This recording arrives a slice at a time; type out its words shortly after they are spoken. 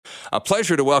A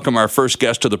pleasure to welcome our first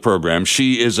guest to the program.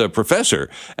 She is a professor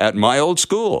at my old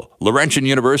school, Laurentian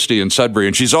University in Sudbury,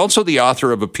 and she's also the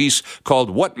author of a piece called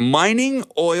What Mining,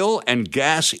 Oil, and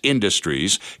Gas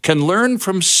Industries Can Learn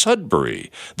from Sudbury,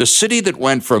 the city that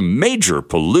went from major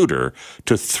polluter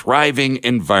to thriving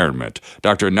environment.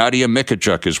 Dr. Nadia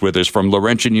Mikiciuk is with us from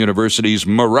Laurentian University's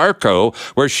Merarco,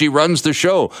 where she runs the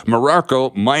show,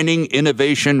 Merarco Mining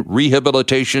Innovation,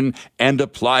 Rehabilitation, and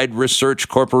Applied Research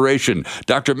Corporation.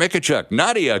 Dr. Mikiciuk,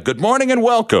 Nadia, good morning and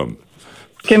welcome.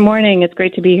 Good morning. It's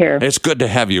great to be here. It's good to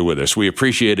have you with us. We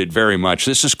appreciate it very much.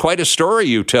 This is quite a story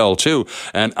you tell, too.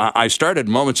 And I started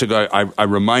moments ago, I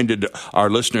reminded our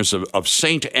listeners of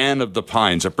St. Anne of the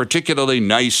Pines, a particularly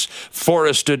nice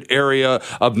forested area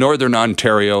of northern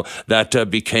Ontario that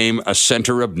became a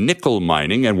center of nickel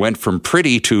mining and went from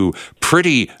pretty to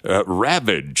pretty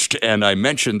ravaged. And I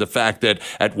mentioned the fact that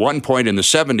at one point in the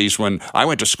 70s, when I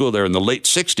went to school there in the late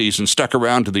 60s and stuck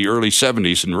around to the early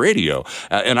 70s in radio,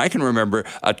 and I can remember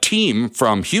a team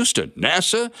from Houston,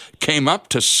 NASA, came up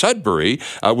to Sudbury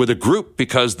with a group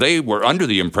because they were under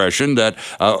the impression that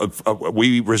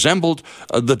we resembled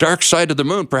the dark side of the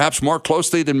moon, perhaps more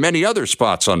closely than many other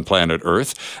spots on planet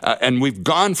Earth. And we've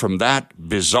gone from that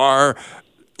bizarre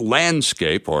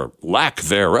landscape, or lack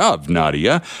thereof,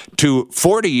 Nadia, to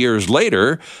 40 years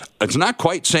later. It's not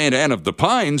quite St. Anne of the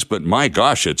Pines, but my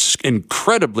gosh, it's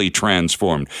incredibly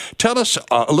transformed. Tell us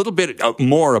a little bit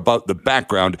more about the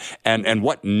background and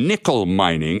what nickel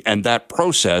mining and that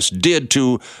process did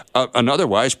to an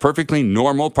otherwise perfectly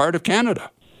normal part of Canada.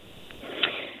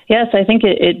 Yes, I think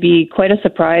it'd be quite a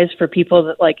surprise for people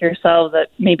that, like yourself, that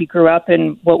maybe grew up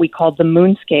in what we called the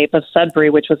moonscape of Sudbury,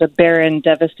 which was a barren,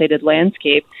 devastated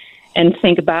landscape, and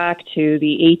think back to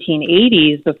the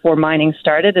 1880s before mining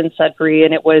started in Sudbury,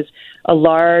 and it was a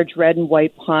large red and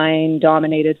white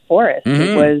pine-dominated forest. Mm-hmm.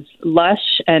 It was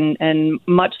lush and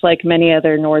much like many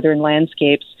other northern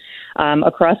landscapes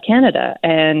across Canada,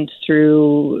 and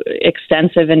through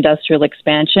extensive industrial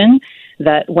expansion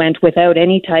that went without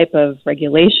any type of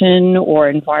regulation or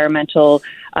environmental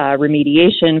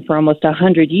remediation for almost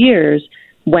 100 years,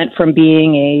 went from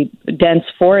being a dense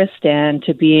forest stand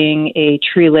to being a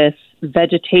treeless,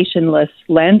 vegetationless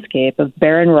landscape of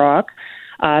barren rock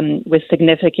with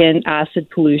significant acid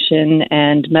pollution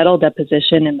and metal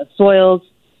deposition in the soils,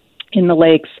 in the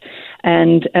lakes,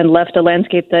 and left a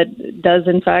landscape that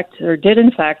did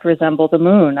in fact resemble the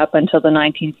moon up until the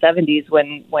 1970s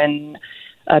when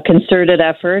a concerted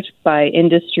effort by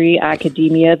industry,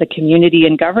 academia, the community,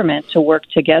 and government to work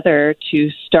together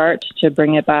to start to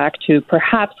bring it back to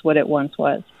perhaps what it once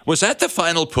was. Was that the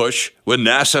final push when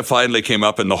NASA finally came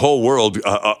up and the whole world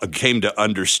came to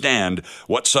understand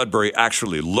what Sudbury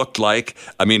actually looked like?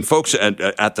 I mean, folks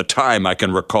at the time, I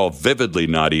can recall vividly,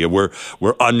 Nadia, were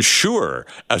unsure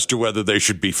as to whether they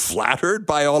should be flattered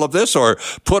by all of this or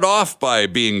put off by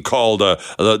being called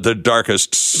the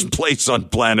darkest place on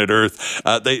planet Earth.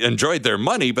 They enjoyed their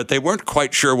money, but they weren't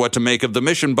quite sure what to make of the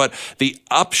mission. But the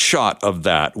upshot of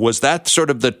that, was that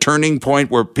sort of the turning point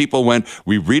where people went,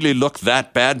 we really look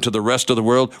that bad to the rest of the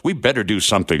world? We better do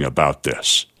something about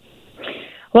this.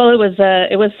 Well, it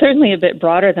was certainly a bit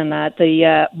broader than that.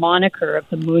 The moniker of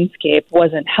the moonscape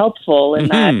wasn't helpful in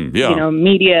that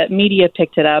media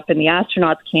picked it up, and the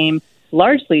astronauts came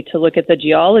largely to look at the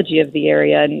geology of the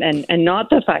area and not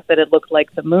the fact that it looked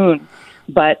like the moon.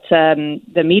 But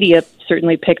the media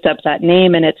certainly picked up that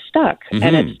name, and it stuck. Mm-hmm.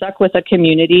 And it stuck with a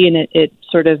community,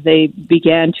 and they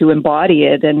began to embody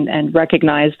it and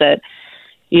recognize that,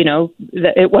 you know,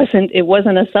 that it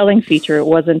wasn't a selling feature. It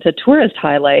wasn't a tourist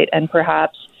highlight. And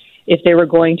perhaps if they were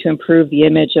going to improve the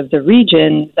image of the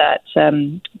region, that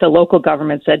the local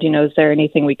government said, you know, is there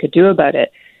anything we could do about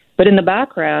it? But in the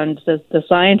background, the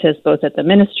scientists, both at the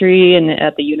ministry and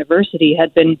at the university,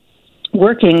 had been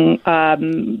working,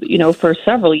 for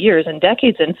several years and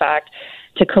decades, in fact,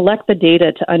 to collect the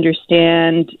data to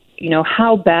understand, you know,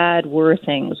 how bad were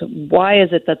things? Why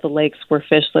is it that the lakes were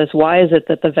fishless? Why is it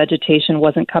that the vegetation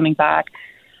wasn't coming back?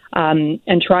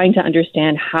 And trying to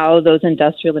understand how those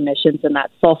industrial emissions and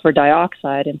that sulfur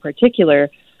dioxide in particular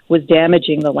was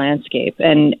damaging the landscape.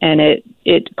 And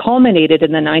it culminated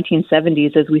in the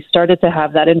 1970s as we started to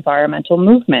have that environmental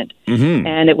movement. Mm-hmm.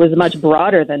 And it was much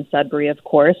broader than Sudbury, of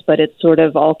course, but it sort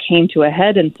of all came to a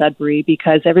head in Sudbury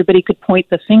because everybody could point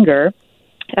the finger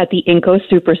at the Inco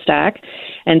Superstack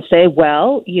and say,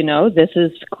 well, you know, this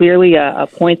is clearly a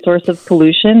point source of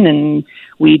pollution, and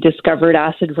we discovered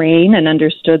acid rain and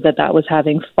understood that that was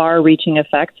having far-reaching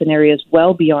effects in areas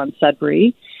well beyond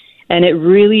Sudbury. And it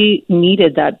really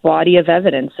needed that body of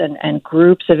evidence and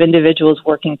groups of individuals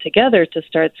working together to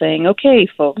start saying, okay,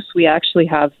 folks, we actually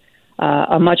have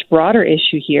a much broader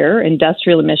issue here.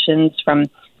 Industrial emissions from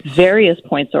various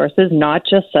point sources, not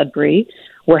just Sudbury,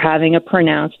 were having a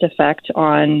pronounced effect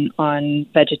on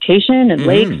vegetation and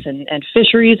lakes and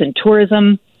fisheries and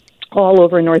tourism all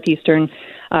over northeastern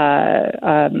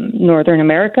Northern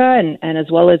America and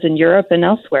as well as in Europe and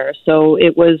elsewhere. So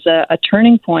it was a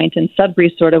turning point, and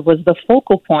Sudbury sort of was the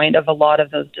focal point of a lot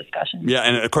of those discussions. Yeah,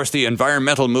 and of course the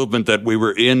environmental movement that we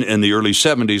were in the early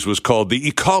 70s was called the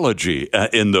ecology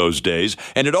in those days,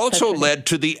 and it also led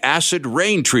to the Acid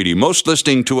Rain Treaty. Most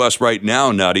listening to us right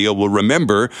now, Nadia, will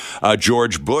remember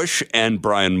George Bush and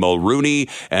Brian Mulroney,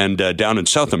 and down in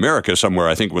South America somewhere,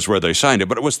 I think was where they signed it,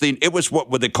 but it was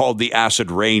what they called the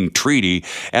Acid Rain Treaty.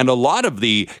 And a lot of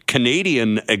the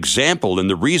Canadian example and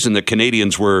the reason that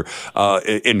Canadians were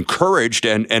encouraged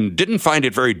and didn't find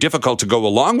it very difficult to go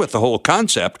along with the whole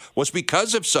concept was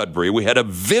because of Sudbury. We had a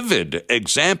vivid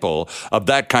example of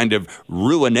that kind of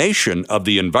ruination of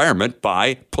the environment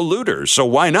by polluters. So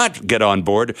why not get on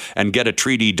board and get a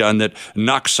treaty done that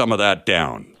knocks some of that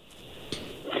down?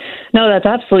 No, that's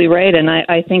absolutely right. And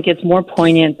I think it's more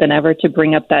poignant than ever to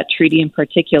bring up that treaty in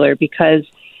particular, because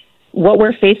what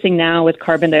we're facing now with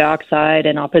carbon dioxide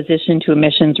and opposition to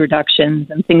emissions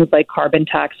reductions and things like carbon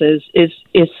taxes is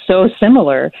so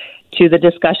similar to the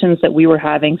discussions that we were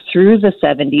having through the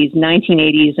 70s,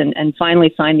 1980s, and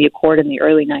finally signed the accord in the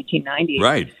early 1990s.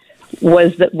 Right.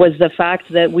 Was the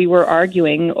fact that we were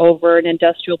arguing over an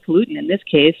industrial pollutant, in this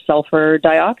case, sulfur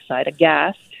dioxide, a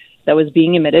gas that was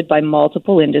being emitted by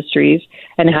multiple industries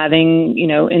and having,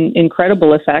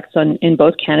 incredible effects in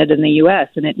both Canada and the U.S.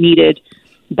 And it needed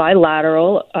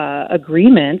bilateral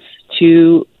agreements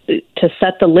to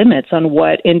set the limits on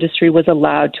what industry was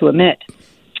allowed to emit.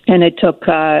 And it took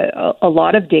a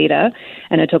lot of data,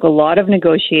 and it took a lot of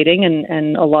negotiating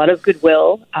and a lot of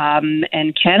goodwill.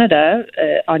 And Canada,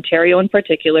 Ontario in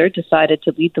particular, decided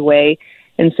to lead the way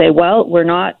and say, well, we're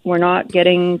not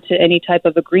getting to any type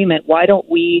of agreement. Why don't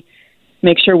we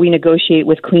make sure we negotiate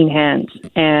with clean hands?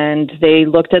 And they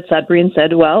looked at Sudbury and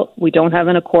said, well, we don't have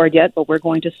an accord yet, but we're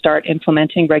going to start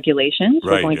implementing regulations.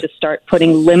 Right. We're going to start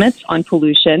putting limits on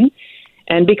pollution.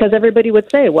 And because everybody would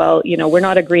say, well, we're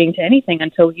not agreeing to anything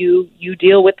until you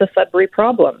deal with the Sudbury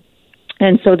problem.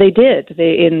 And so they did.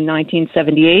 In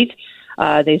 1978,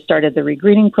 they started the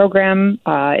regreening program.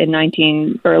 Earlier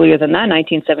than that,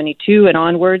 1972 and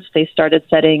onwards, they started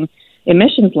setting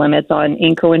emissions limits on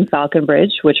Inco and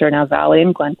Falconbridge, which are now Valley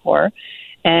and Glencore,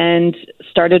 and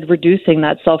started reducing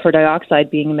that sulfur dioxide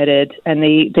being emitted. And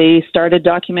they started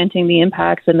documenting the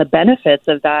impacts and the benefits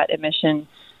of that emission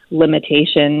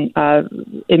limitation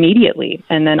immediately,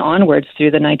 and then onwards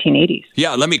through the 1980s.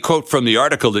 Yeah, let me quote from the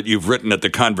article that you've written at The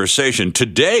Conversation.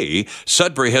 Today,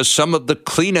 Sudbury has some of the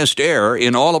cleanest air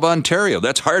in all of Ontario.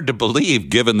 That's hard to believe,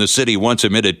 given the city once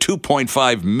emitted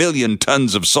 2.5 million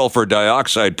tons of sulfur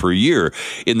dioxide per year.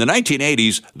 In the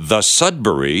 1980s, the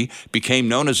Sudbury became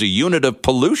known as a unit of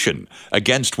pollution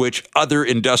against which other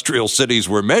industrial cities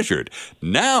were measured.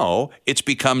 Now, it's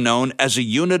become known as a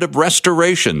unit of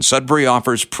restoration. Sudbury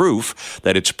offers proof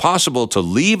that it's possible to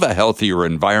leave a healthier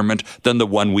environment than the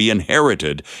one we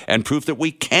inherited, and proof that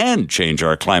we can change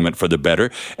our climate for the better.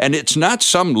 And it's not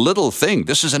some little thing.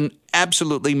 This is an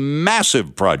absolutely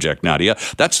massive project, Nadia.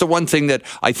 That's the one thing that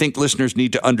I think listeners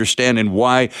need to understand, and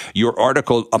why your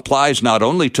article applies not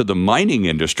only to the mining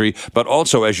industry, but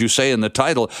also, as you say in the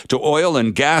title, to oil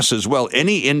and gas as well.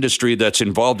 Any industry that's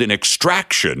involved in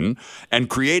extraction and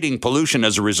creating pollution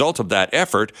as a result of that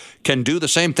effort can do the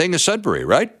same thing as Sudbury,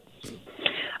 right?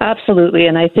 Absolutely.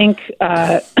 And I think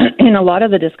in a lot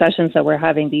of the discussions that we're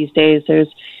having these days,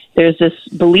 there's this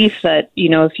belief that,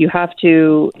 if you have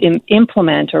to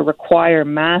implement or require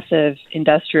massive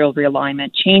industrial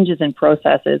realignment, changes in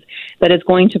processes, that it's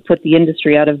going to put the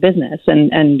industry out of business.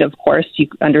 And of course,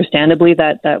 understandably,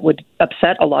 that would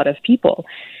upset a lot of people.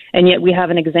 And yet we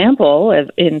have an example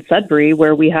in Sudbury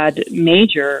where we had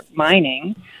major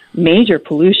mining, major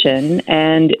pollution,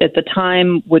 and at the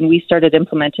time when we started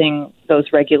implementing those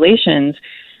regulations,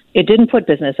 it didn't put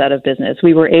business out of business.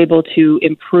 We were able to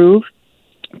improve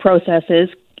processes,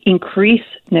 increase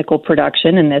nickel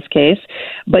production in this case,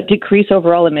 but decrease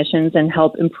overall emissions and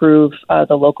help improve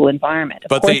the local environment.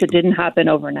 Of course, it didn't happen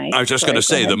overnight. I was just going to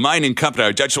say, the mining company,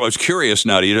 I was curious,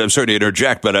 Nadia, I'm sorry to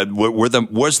interject, but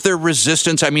was there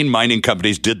resistance? I mean, mining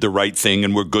companies did the right thing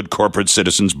and were good corporate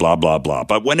citizens, blah, blah, blah.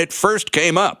 But when it first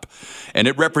came up and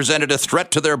it represented a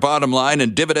threat to their bottom line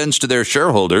and dividends to their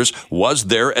shareholders, was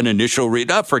there an initial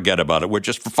forget about it, we're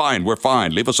just fine,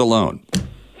 leave us alone?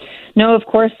 No, of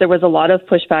course, there was a lot of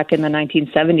pushback in the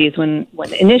 1970s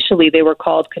when initially they were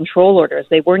called control orders.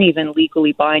 They weren't even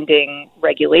legally binding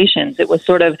regulations. It was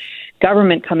sort of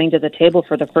government coming to the table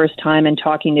for the first time and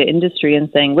talking to industry and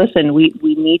saying, listen, we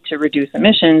need to reduce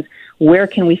emissions. Where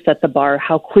can we set the bar?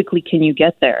 How quickly can you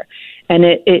get there? And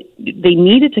they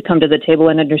needed to come to the table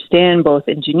and understand both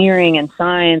engineering and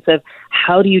science of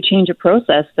how do you change a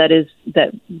process that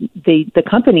the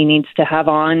company needs to have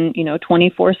on,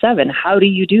 24/7. How do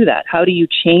you do that? How do you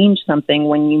change something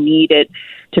when you need it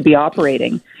to be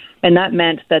operating? And that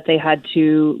meant that they had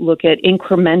to look at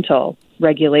incremental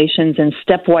regulations and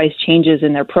stepwise changes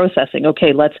in their processing.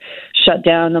 Okay, let's shut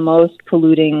down the most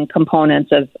polluting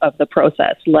components of the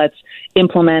process. Let's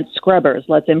implement scrubbers.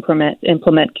 Let's implement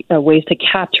ways to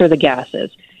capture the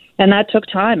gases. And that took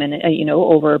time. And,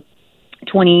 over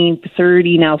 20,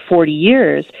 30, now 40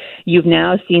 years, you've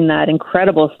now seen that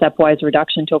incredible stepwise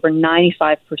reduction to over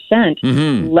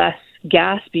 95% less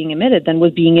gas being emitted than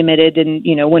was being emitted in,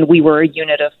 when we were a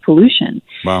unit of pollution.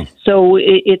 Wow. So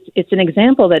it's an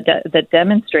example that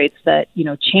demonstrates that,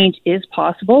 change is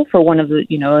possible for one of the,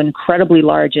 an incredibly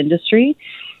large industry,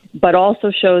 but also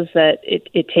shows that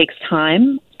it takes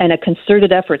time and a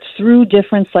concerted effort through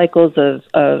different cycles of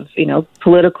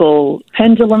political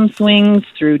pendulum swings,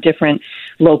 through different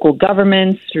local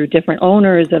governments, through different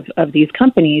owners of these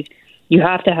companies. You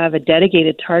have to have a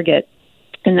dedicated target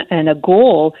and a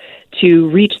goal to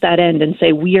reach that end and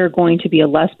say, we are going to be a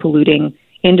less polluting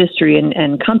industry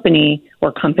and company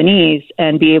or companies,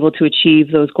 and be able to achieve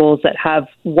those goals that have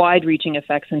wide-reaching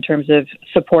effects in terms of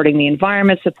supporting the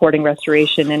environment, supporting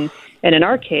restoration, and in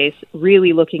our case,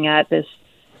 really looking at this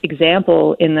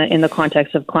example in the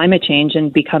context of climate change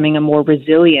and becoming a more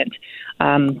resilient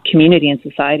community and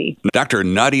society. Dr.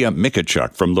 Nadia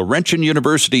Mikichuk from Laurentian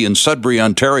University in Sudbury,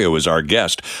 Ontario is our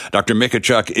guest. Dr.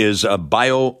 Mikichuk is a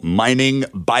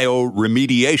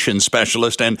bioremediation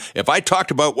specialist. And if I talked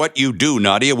about what you do,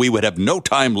 Nadia, we would have no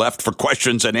time left for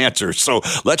questions and answers. So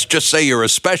let's just say you're a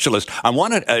specialist.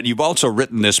 You've also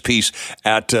written this piece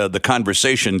at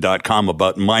theconversation.com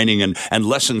about mining and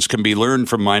lessons can be learned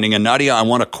from mining. And Nadia, I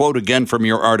want to quote again from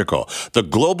your article. The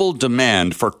global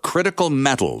demand for critical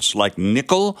metals like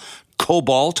nickel,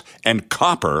 cobalt, and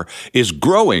copper is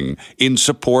growing in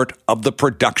support of the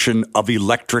production of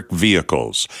electric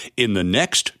vehicles. In the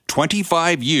next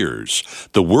 25 years,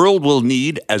 the world will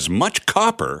need as much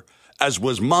copper as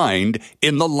was mined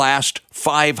in the last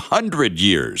 500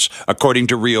 years, according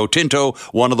to Rio Tinto,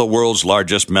 one of the world's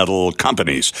largest metal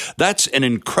companies. That's an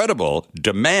incredible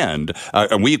demand.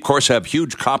 And we, of course, have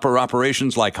huge copper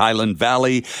operations like Highland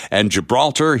Valley and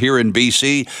Gibraltar here in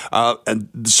BC. And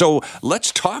so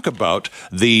let's talk about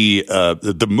the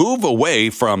move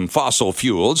away from fossil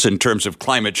fuels in terms of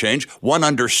climate change. One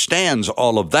understands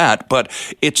all of that, but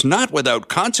it's not without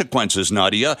consequences,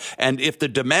 Nadia. And if the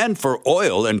demand for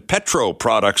oil and petro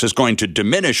products is going to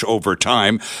diminish over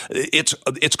time,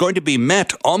 it's going to be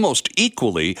met almost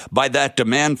equally by that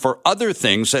demand for other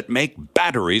things that make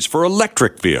batteries for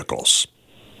electric vehicles.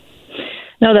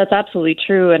 No, that's absolutely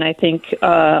true. And I think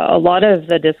a lot of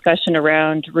the discussion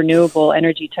around renewable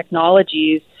energy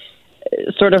technologies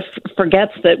sort of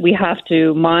forgets that we have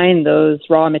to mine those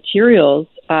raw materials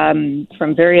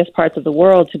from various parts of the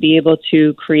world to be able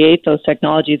to create those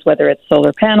technologies, whether it's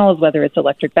solar panels, whether it's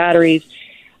electric batteries.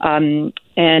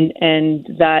 And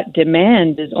that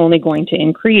demand is only going to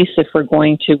increase if we're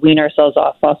going to wean ourselves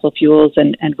off fossil fuels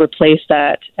and replace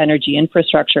that energy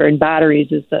infrastructure. And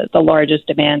batteries is the largest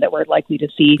demand that we're likely to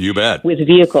see with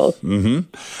vehicles.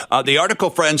 Mm-hmm. The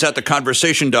article, friends, at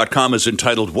theconversation.com is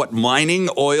entitled What Mining,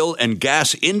 Oil, and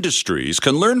Gas Industries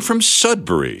Can Learn from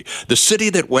Sudbury, the city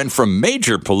that went from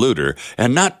major polluter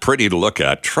and not pretty to look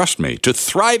at, trust me, to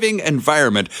thriving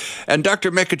environment. And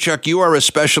Dr. Mikichuk, you are a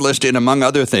specialist in, among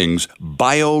other things,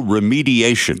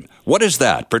 bioremediation. What is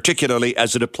that, particularly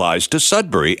as it applies to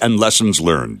Sudbury and lessons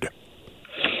learned?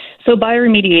 So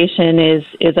bioremediation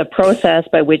is a process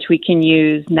by which we can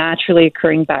use naturally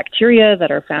occurring bacteria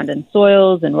that are found in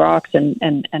soils and rocks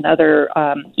and other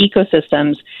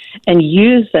ecosystems and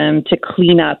use them to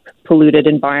clean up polluted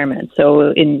environments.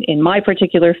 So in my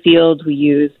particular field, we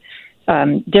use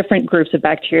different groups of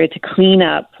bacteria to clean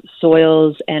up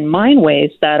soils and mine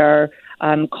waste that are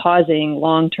causing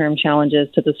long-term challenges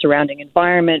to the surrounding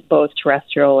environment, both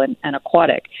terrestrial and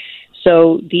aquatic.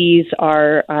 So these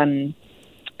are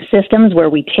systems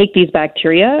where we take these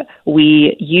bacteria,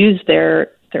 we use their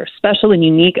special and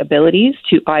unique abilities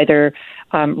to either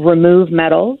remove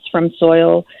metals from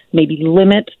soil, maybe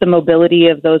limit the mobility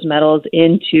of those metals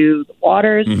into the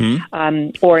waters,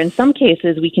 or in some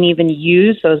cases, we can even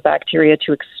use those bacteria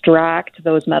to extract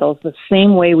those metals the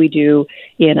same way we do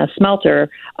in a smelter,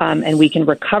 and we can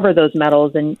recover those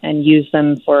metals and use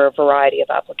them for a variety of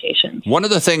applications. One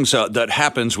of the things that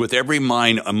happens with every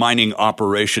mining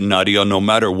operation, Nadia, no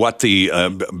matter what the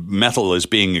metal is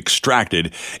being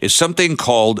extracted, is something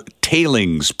called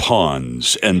tailings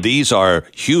ponds, and these are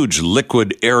huge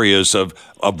liquid areas of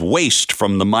waste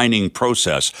from the mining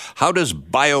process. How does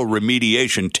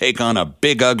bioremediation take on a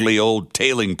big, ugly old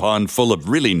tailing pond full of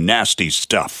really nasty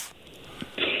stuff?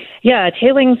 Yeah,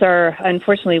 tailings are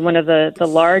unfortunately one of the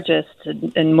largest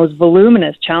and most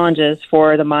voluminous challenges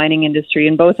for the mining industry,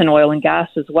 and both in oil and gas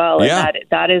as well. Yeah. And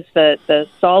that is the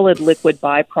solid liquid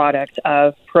byproduct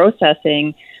of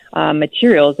processing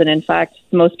materials. And in fact,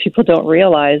 most people don't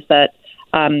realize that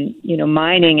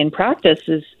mining in practice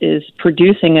is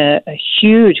producing a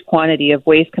huge quantity of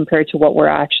waste compared to what we're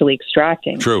actually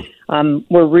extracting. True.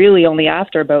 We're really only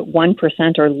after about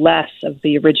 1% or less of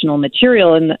the original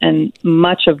material, and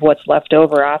much of what's left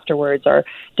over afterwards are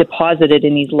deposited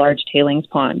in these large tailings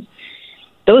ponds.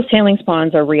 Those tailings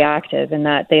ponds are reactive in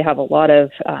that they have a lot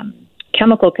of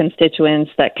chemical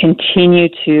constituents that continue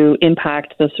to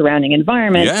impact the surrounding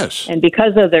environment. Yes. And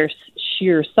because of their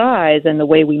sheer size and the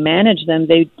way we manage them,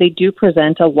 they do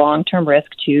present a long-term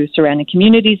risk to surrounding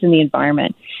communities and the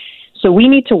environment. So we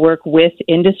need to work with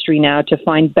industry now to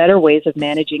find better ways of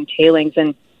managing tailings,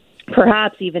 and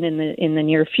perhaps even in the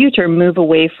near future move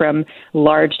away from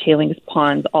large tailings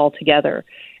ponds altogether.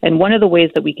 And one of the ways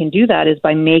that we can do that is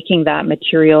by making that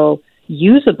material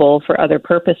usable for other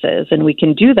purposes. And we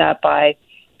can do that by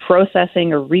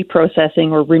processing or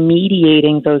reprocessing or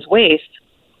remediating those wastes.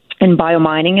 And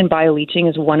biomining and bioleaching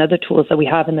is one of the tools that we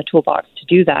have in the toolbox to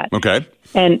do that. Okay.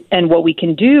 And what we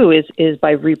can do is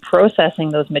by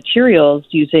reprocessing those materials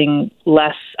using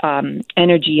less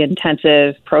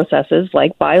energy-intensive processes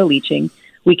like bioleaching,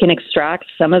 we can extract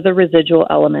some of the residual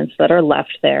elements that are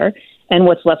left there. And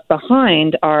what's left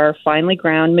behind are finely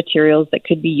ground materials that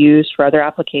could be used for other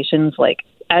applications like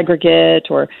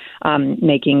aggregate or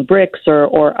making bricks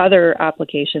or other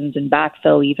applications in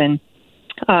backfill even.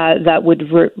 That would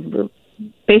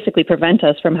basically prevent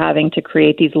us from having to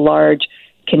create these large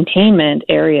containment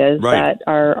areas that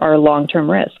are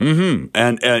long-term risk. Mm-hmm.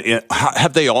 And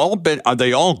have they all been? Are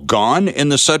they all gone in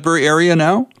the Sudbury area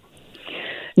now?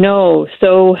 No.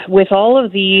 So with all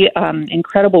of the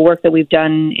incredible work that we've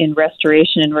done in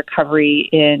restoration and recovery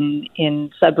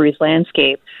in Sudbury's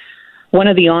landscape, one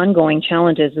of the ongoing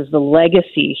challenges is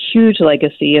the huge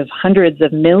legacy of hundreds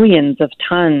of millions of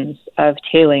tons of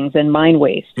tailings and mine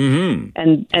waste.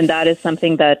 Mm-hmm. And that is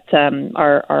something that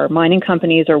our mining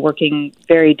companies are working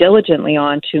very diligently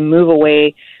on to move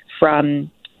away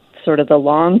from sort of the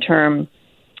long-term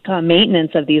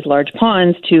maintenance of these large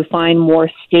ponds to find more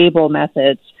stable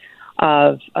methods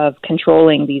of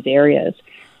controlling these areas.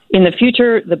 In the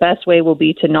future, the best way will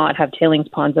be to not have tailings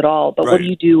ponds at all. But what do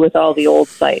you do with all the old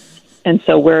sites? And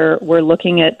so we're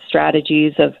looking at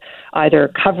strategies of either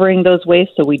covering those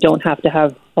wastes so we don't have to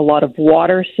have a lot of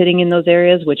water sitting in those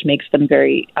areas, which makes them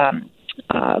very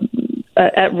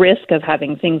at risk of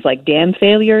having things like dam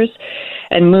failures,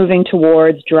 and moving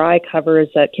towards dry covers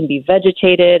that can be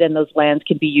vegetated and those lands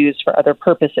can be used for other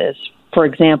purposes. For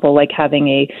example, like having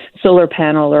a solar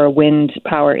panel or a wind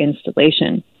power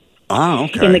installation. Oh,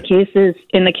 okay. In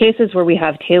the cases where we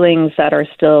have tailings that are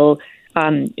still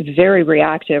very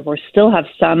reactive or still have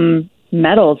some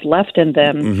metals left in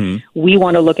them, we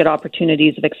want to look at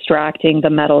opportunities of extracting the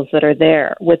metals that are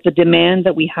there. With the demand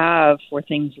that we have for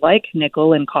things like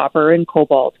nickel and copper and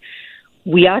cobalt,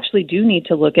 we actually do need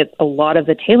to look at a lot of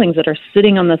the tailings that are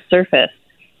sitting on the surface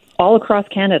all across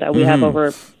Canada. We have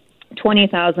over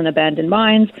 20,000 abandoned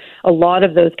mines. A lot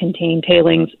of those contain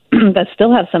tailings that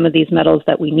still have some of these metals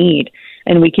that we need.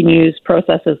 And we can use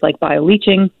processes like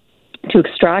bioleaching to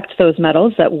extract those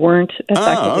metals that weren't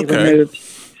effectively removed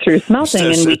through smelting.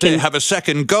 And we can have a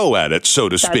second go at it, so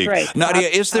to speak. That's right. Nadia,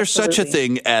 is there such a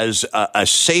thing as a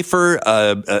safer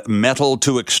metal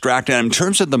to extract? And in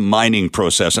terms of the mining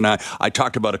process, and I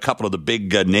talked about a couple of the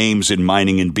big names in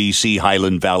mining in BC,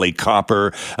 Highland Valley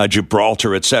Copper,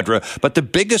 Gibraltar, etc. But the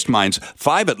biggest mines,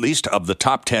 5 at least of the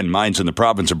top 10 mines in the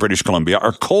province of British Columbia,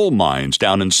 are coal mines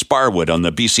down in Sparwood on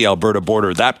the BC-Alberta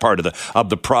border, that part of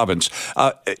the province.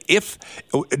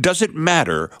 Does it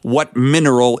matter what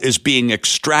mineral is being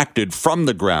extracted from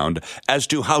the ground as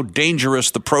to how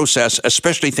dangerous the process,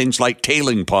 especially things like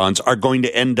tailing ponds, are going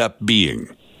to end up being?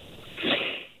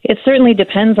 It certainly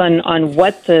depends on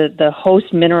what the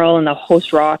host mineral and the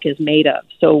host rock is made of.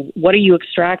 So what are you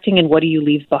extracting and what do you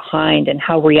leave behind, and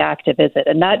how reactive is it?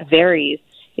 And that varies.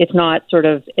 It's not sort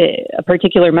of a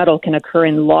particular metal can occur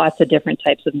in lots of different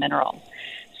types of minerals.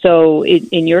 So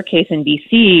in your case in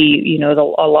BC,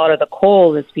 a lot of the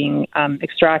coal that's being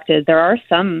extracted, there are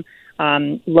some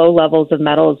low levels of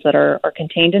metals that are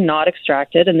contained and not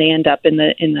extracted, and they end up in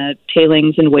the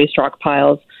tailings and waste rock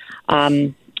piles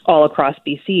all across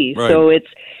BC. Right. So it's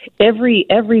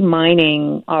every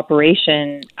mining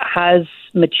operation has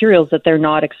materials that they're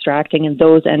not extracting, and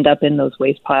those end up in those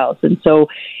waste piles. And so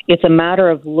it's a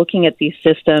matter of looking at these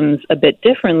systems a bit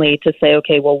differently to say,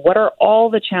 okay, well, what are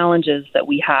all the challenges that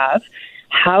we have?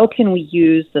 How can we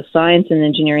use the science and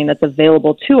engineering that's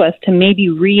available to us to maybe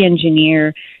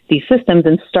re-engineer these systems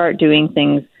and start doing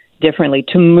things differently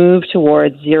to move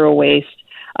towards zero waste,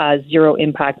 zero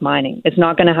impact mining? It's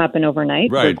not going to happen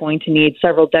overnight. Right. We're going to need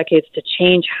several decades to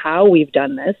change how we've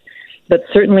done this, but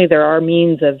certainly there are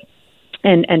means of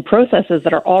and processes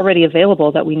that are already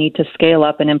available that we need to scale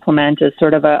up and implement as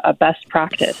sort of a best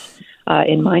practice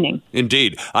in mining.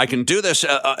 Indeed. I can do this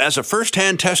as a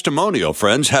first-hand testimonial,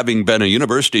 friends, having been a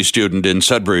university student in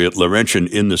Sudbury at Laurentian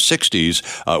in the 60s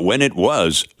when it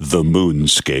was the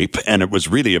moonscape, and it was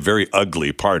really a very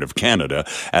ugly part of Canada,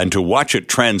 and to watch it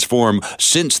transform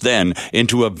since then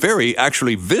into a very,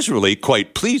 actually visually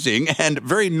quite pleasing and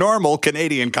very normal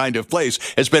Canadian kind of place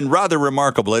has been rather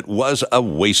remarkable. It was a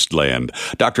wasteland.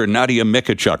 Dr. Nadia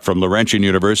Mikachuk from Laurentian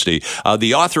University,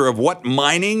 the author of What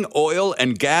Mining, Oil,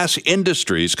 and Gas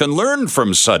Industries Can Learn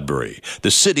from Sudbury,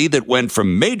 the city that went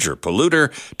from major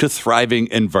polluter to thriving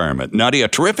environment. Nadia, a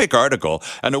terrific article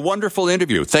and a wonderful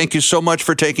interview. Thank you so much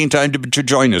for taking time to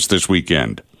join us this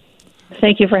weekend.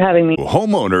 Thank you for having me.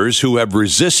 Homeowners who have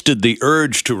resisted the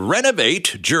urge to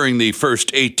renovate during the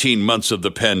first 18 months of the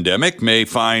pandemic may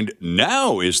find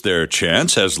now is their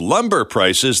chance as lumber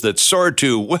prices that soared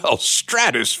to, well,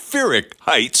 stratospheric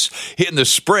heights in the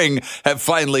spring have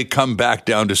finally come back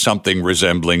down to something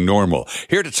resembling normal.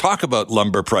 Here to talk about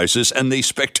lumber prices and the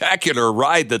spectacular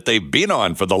ride that they've been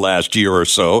on for the last year or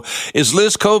so is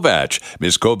Liz Kovach.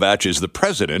 Ms. Kovach is the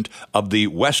president of the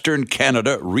Western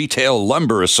Canada Retail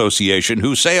Lumber Association,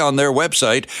 who say on their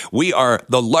website, we are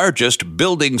the largest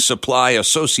building supply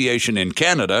association in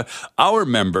Canada. Our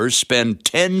members spend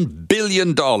 $10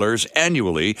 billion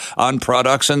annually on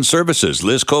products and services.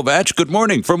 Liz Kovach, good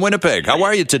morning from Winnipeg. How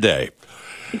are you today?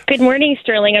 Good morning,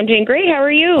 Sterling. I'm doing great. How are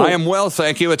you? I am well,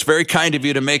 thank you. It's very kind of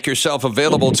you to make yourself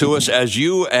available to us as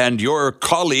you and your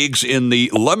colleagues in the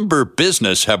lumber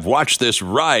business have watched this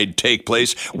ride take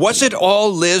place. Was it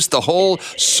all, Liz, the whole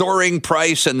soaring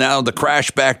price and now the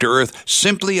crash back to earth,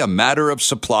 simply a matter of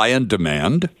supply and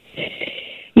demand?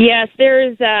 Yes,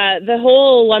 there's the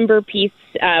whole lumber piece.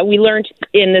 We learned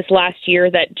in this last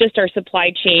year that just our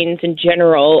supply chains in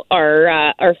general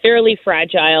are fairly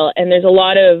fragile, and there's a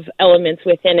lot of elements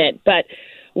within it. But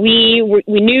we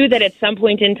knew that at some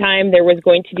point in time there was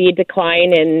going to be a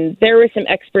decline, and there were some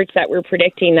experts that were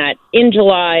predicting that in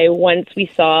July, once we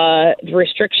saw the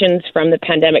restrictions from the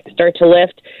pandemic start to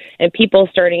lift and people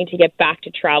starting to get back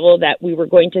to travel, that we were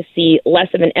going to see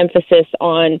less of an emphasis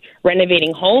on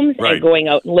renovating homes Right. and going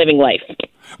out and living life.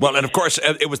 Well, and of course,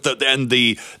 it was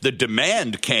the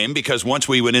demand came because once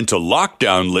we went into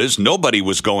lockdown, Liz, nobody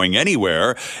was going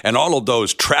anywhere, and all of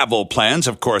those travel plans,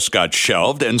 of course, got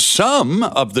shelved, and some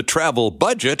of the travel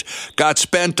budget got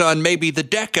spent on maybe the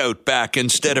deck out back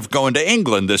instead of going to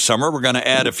England this summer. We're going to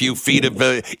add a few feet of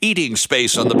eating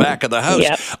space on the back of the house.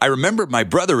 Yep. I remember my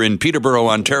brother in Peterborough,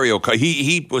 Ontario.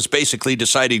 He was basically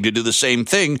deciding to do the same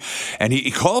thing, and he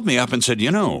called me up and said,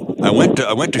 I went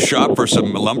to shop for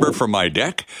some lumber for my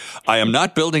deck. I am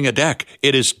not building a deck.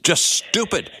 It is just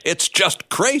stupid. It's just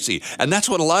crazy. And that's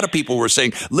what a lot of people were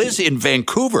saying. Liz, in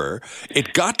Vancouver,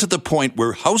 it got to the point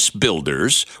where house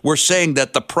builders were saying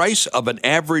that the price of an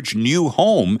average new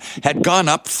home had gone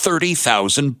up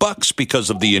 $30,000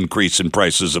 because of the increase in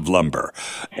prices of lumber.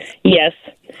 Yes.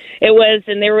 It was,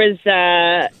 and there was,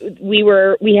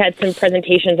 we had some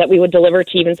presentations that we would deliver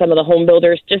to even some of the home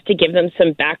builders just to give them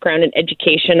some background and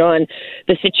education on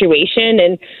the situation.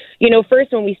 And,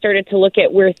 first when we started to look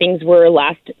at where things were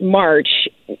last March,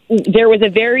 there was a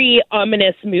very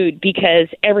ominous mood because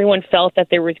everyone felt that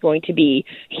there was going to be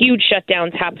huge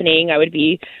shutdowns happening.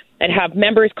 I'd have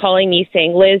members calling me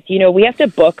saying, Liz, we have to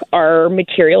book our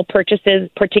material purchases,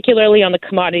 particularly on the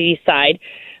commodity side,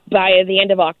 by the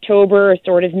end of October,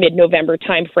 sort of mid-November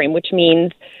timeframe, which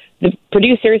means the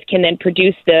producers can then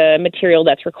produce the material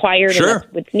that's required Sure. and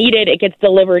that's what's needed. It gets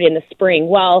delivered in the spring.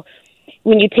 Well,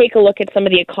 when you take a look at some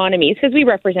of the economies, because we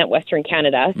represent Western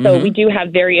Canada, so we do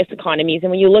have various economies.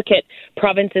 And when you look at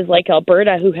provinces like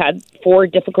Alberta, who had 4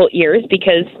 difficult years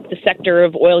because the sector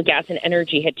of oil, gas, and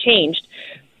energy had changed,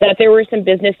 that there were some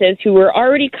businesses who were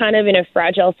already kind of in a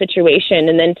fragile situation.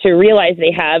 And then to realize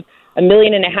they have $1.5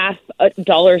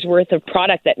 million worth of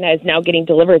product that is now getting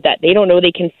delivered that they don't know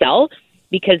they can sell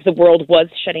because the world was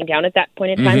shutting down at that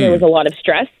point in time. There was a lot of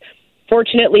stress.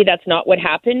 Fortunately, that's not what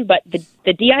happened, but the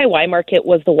DIY market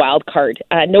was the wild card.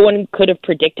 No one could have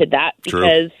predicted that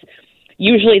because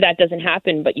usually that doesn't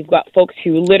happen, but you've got folks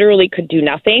who literally could do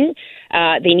nothing.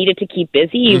 They needed to keep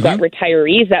busy. You've got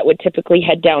retirees that would typically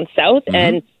head down south,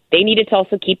 and they needed to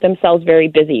also keep themselves very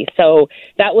busy. So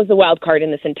that was the wild card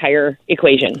in this entire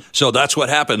equation. So that's what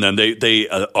happened then. They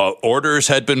orders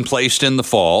had been placed in the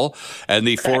fall, and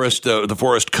the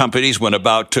forest companies went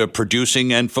about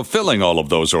producing and fulfilling all of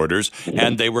those orders,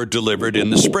 and they were delivered in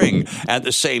the spring at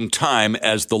the same time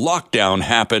as the lockdown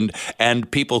happened,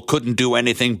 and people couldn't do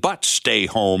anything but stay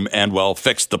home and, well,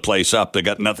 fix the place up. They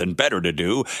got nothing better to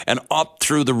do, and up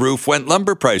through the roof went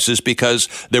lumber prices because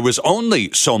there was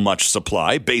only so much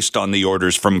supply based on the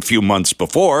orders from a few months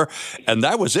before, and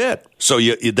that was it. So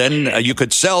you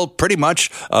could sell pretty much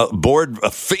board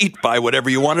feet by whatever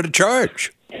you wanted to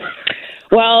charge.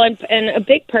 Well, and a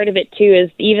big part of it too is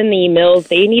even the mills,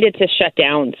 they needed to shut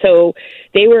down. So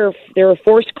there were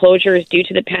forced closures due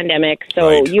to the pandemic.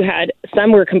 So you had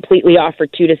some were completely off for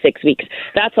 2 to 6 weeks.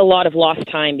 That's a lot of lost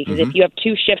time because if you have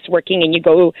 2 shifts working and you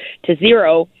go to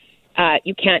 0,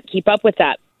 you can't keep up with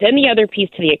that. Then the other piece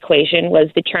to the equation was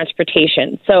the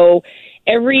transportation. So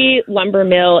every lumber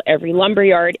mill, every lumber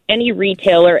yard, any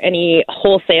retailer, any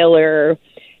wholesaler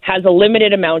has a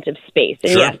limited amount of space.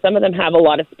 And yes, some of them have a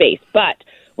lot of space. But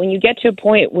when you get to a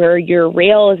point where your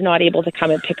rail is not able to come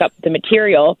and pick up the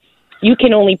material, you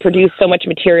can only produce so much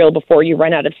material before you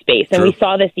run out of space. And we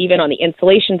saw this even on the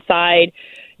insulation side.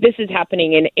 This is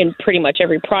happening in pretty much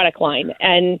every product line.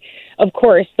 And of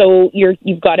course, so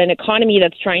you've got an economy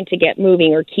that's trying to get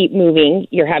moving or keep moving.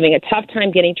 You're having a tough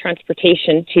time getting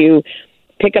transportation to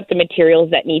pick up the materials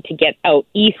that need to get out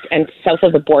east and south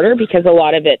of the border because a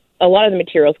lot of the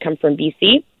materials come from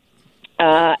BC.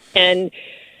 And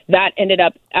that ended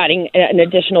up adding an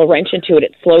additional wrench into it.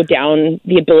 It slowed down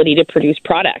the ability to produce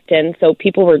product. And so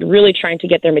people were really trying to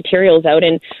get their materials out.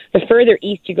 And the further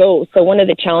east you go, so one of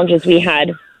the challenges we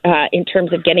had in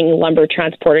terms of getting lumber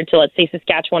transported to, let's say,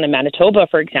 Saskatchewan and Manitoba,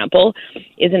 for example,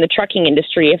 is in the trucking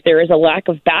industry. If there is a lack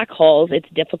of backhauls, it's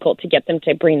difficult to get them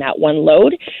to bring that one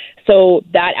load. So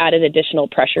that added additional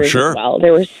pressure as well.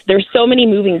 There's so many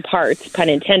moving parts, pun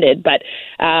intended, but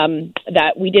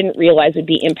that we didn't realize would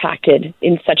be impacted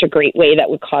in such a great way that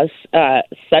would cause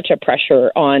such a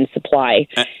pressure on supply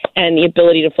and the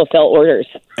ability to fulfill orders.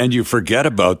 And you forget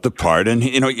about the part, and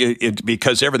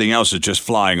because everything else is just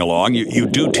flying along, you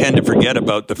do tend to forget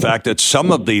about the fact that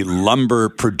some of the lumber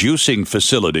producing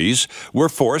facilities were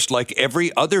forced, like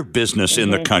every other business in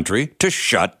the country, to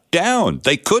shut down.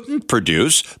 They couldn't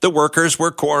produce. The workers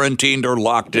were quarantined or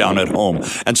locked down at home.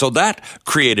 And so that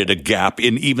created a gap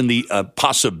in even the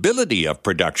possibility of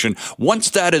production. Once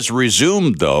that is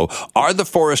resumed, though, are the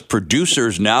forest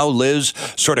producers now, Liz,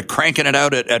 sort of cranking it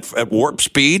out at warp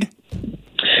speed?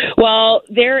 Well,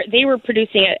 they were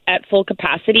producing at full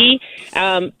capacity.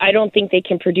 I don't think they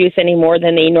can produce any more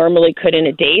than they normally could in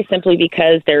a day, simply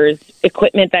because there's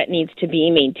equipment that needs to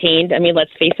be maintained. I mean,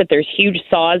 let's face it, there's huge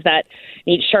saws that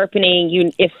need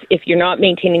sharpening. If you're not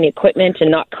maintaining the equipment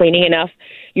and not cleaning enough,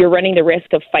 you're running the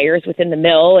risk of fires within the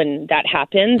mill, and that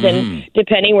happens. And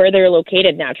depending where they're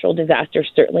located, natural disasters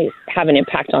certainly have an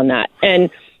impact on that. And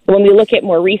when we look at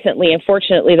more recently,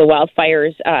 unfortunately, the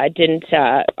wildfires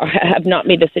have not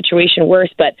made the situation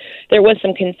worse, but there was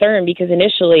some concern because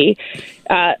initially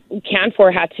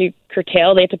Canfor had to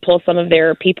curtail. They had to pull some of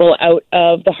their people out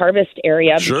of the harvest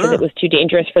area because it was too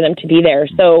dangerous for them to be there.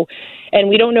 So, and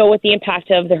we don't know what the impact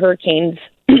of the hurricanes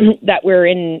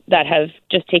that have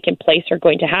just taken place are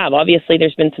going to have. Obviously,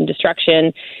 there's been some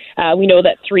destruction. We know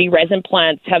that 3 resin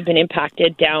plants have been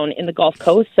impacted down in the Gulf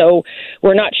Coast, so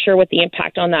we're not sure what the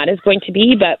impact on that is going to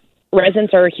be, but resins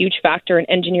are a huge factor in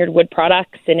engineered wood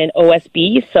products and in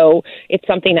OSB, so it's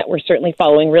something that we're certainly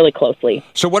following really closely.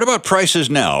 So what about prices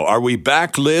now? Are we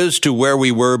back, Liz, to where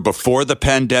we were before the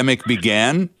pandemic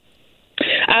began?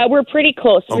 We're pretty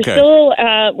close. Okay.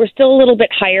 We're still a little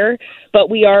bit higher, but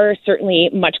we are certainly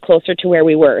much closer to where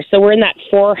we were. So we're in that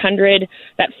 400,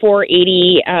 that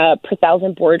 480 per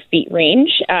thousand board feet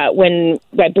range when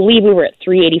I believe we were at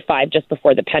 385 just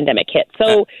before the pandemic hit.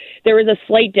 So there was a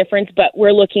slight difference, but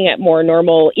we're looking at more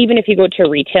normal. Even if you go to a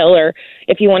retailer,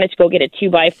 if you wanted to go get a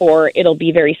 2x4, it'll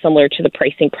be very similar to the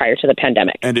pricing prior to the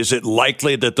pandemic. And is it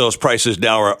likely that those prices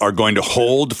now are going to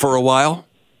hold for a while?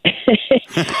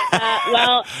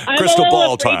 Well, I'm Crystal a little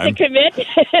ball afraid time. to commit.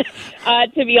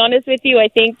 To be honest with you, I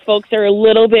think folks are a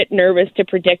little bit nervous to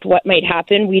predict what might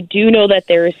happen. We do know that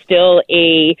there's still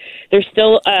a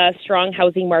strong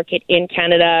housing market in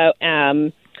Canada.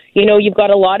 You've got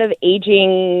a lot of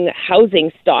aging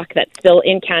housing stock that's still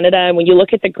in Canada. And when you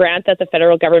look at the grant that the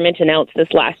federal government announced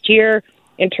this last year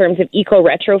in terms of eco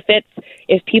retrofits,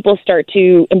 if people start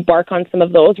to embark on some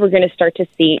of those, we're going to start to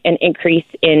see an increase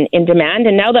in demand.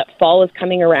 And now that fall is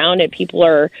coming around and people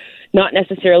are not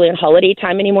necessarily on holiday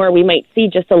time anymore, we might see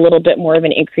just a little bit more of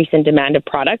an increase in demand of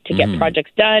product to get projects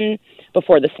done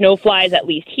before the snow flies, at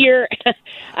least here.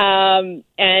 We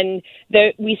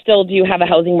still do have a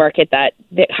housing market that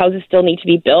houses still need to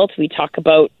be built. We talk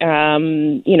about,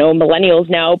 millennials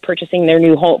now purchasing their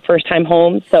new first-time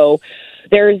homes. So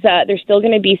there's still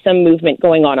going to be some movement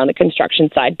going on the construction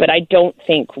side, but I don't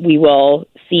think we will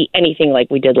see anything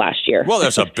like we did last year. Well,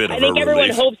 that's a bit of a relief. I think everyone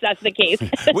hopes that's the case.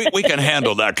 we can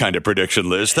handle that kind of prediction,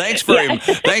 Liz. Thanks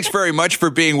very much for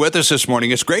being with us this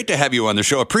morning. It's great to have you on the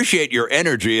show. Appreciate your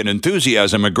energy and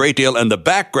enthusiasm a great deal, and the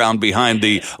background behind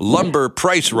the lumber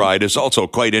price ride is also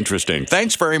quite interesting.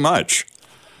 Thanks very much.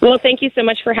 Well, thank you so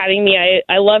much for having me.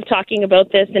 I love talking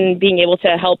about this and being able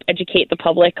to help educate the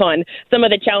public on some of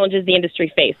the challenges the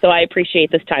industry faces. So I appreciate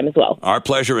this time as well. Our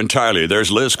pleasure entirely. There's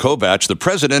Liz Kovach, the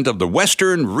president of the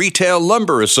Western Retail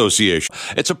Lumber Association.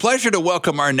 It's a pleasure to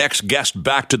welcome our next guest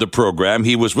back to the program.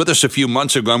 He was with us a few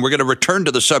months ago, and we're going to return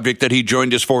to the subject that he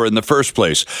joined us for in the first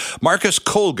place. Marcus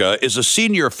Kolga is a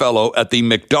senior fellow at the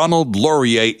Macdonald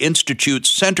Laurier Institute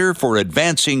Center for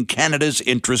Advancing Canada's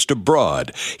Interest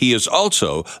Abroad. He is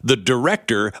also the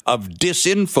director of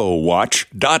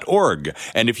disinfowatch.org.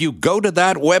 And if you go to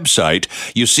that website,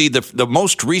 you see the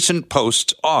most recent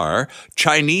posts are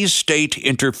Chinese state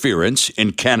interference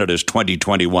in Canada's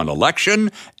 2021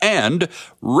 election and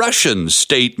Russian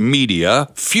state media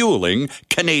fueling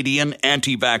Canadian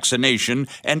anti-vaccination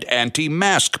and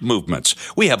anti-mask movements.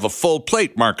 We have a full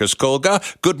plate, Marcus Kolga.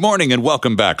 Good morning and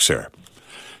welcome back, sir.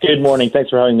 Good morning.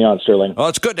 Thanks for having me on, Sterling. Well,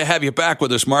 it's good to have you back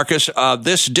with us, Marcus.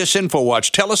 This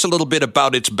DisinfoWatch, tell us a little bit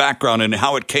about its background and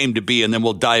how it came to be, and then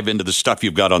we'll dive into the stuff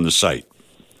you've got on the site.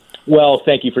 Well,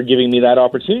 thank you for giving me that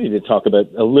opportunity to talk about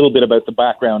a little bit about the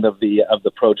background of the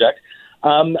project.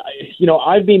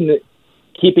 I've been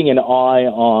keeping an eye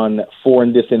on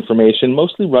foreign disinformation,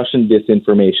 mostly Russian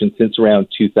disinformation, since around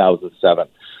 2007.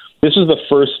 This was the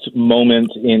first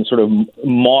moment in sort of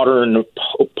modern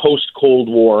post-Cold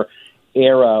War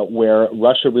era where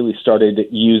Russia really started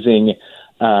using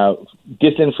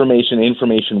disinformation,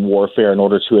 information warfare in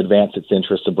order to advance its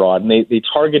interests abroad. And they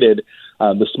targeted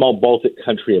the small Baltic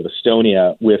country of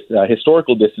Estonia with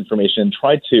historical disinformation and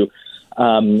tried to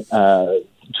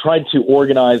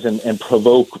organize and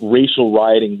provoke racial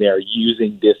rioting there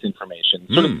using disinformation.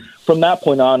 Sort of from that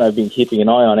point on, I've been keeping an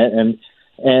eye on it, and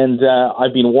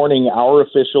I've been warning our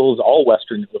officials, all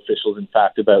Western officials, in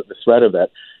fact, about the threat of it.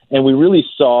 And we really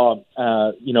saw,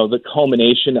 the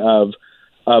culmination of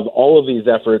all of these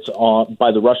efforts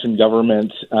by the Russian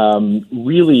government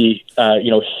really,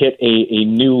 hit a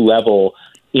new level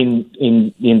in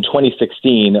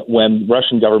 2016 when the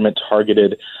Russian government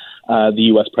targeted the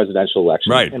U.S. presidential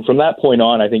election. Right. And from that point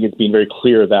on, I think it's been very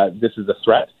clear that this is a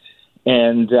threat.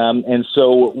 And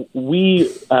so we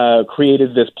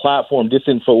created this platform,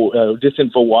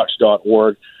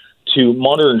 disinfowatch.org, to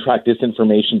monitor and track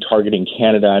disinformation targeting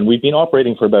Canada. And we've been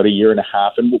operating for about a year and a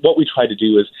half. And what we try to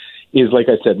do is like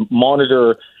I said,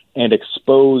 monitor and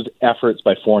expose efforts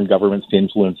by foreign governments to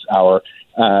influence our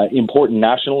important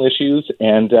national issues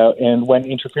and when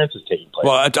interference is taking place.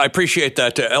 Well, I appreciate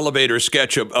that elevator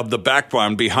sketch of the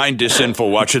background behind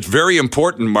DisinfoWatch. It's very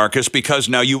important, Marcus, because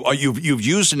now you've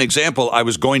used an example I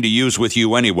was going to use with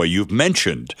you anyway. You've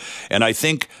mentioned, and I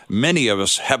think many of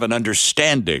us have an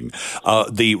understanding,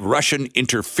 the Russian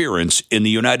interference in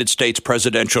the United States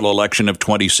presidential election of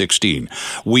 2016.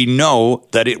 We know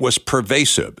that it was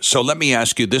pervasive. So let me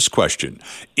ask you this question.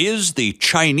 Is the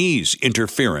Chinese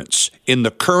interference in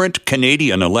the current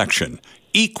Canadian election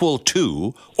equal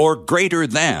to or greater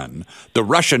than the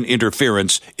Russian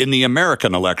interference in the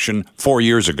American election 4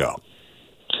 years ago?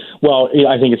 Well,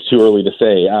 I think it's too early to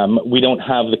say. We don't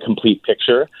have the complete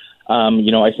picture.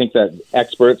 I think that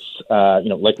experts,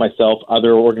 like myself,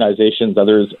 other organizations,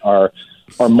 others are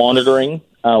monitoring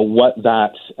what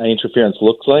that interference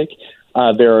looks like.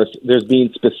 There are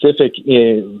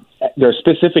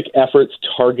specific efforts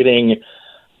targeting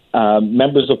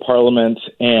members of parliament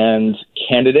and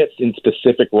candidates in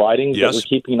specific ridings that we're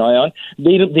keeping an eye on.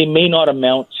 They may not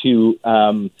amount to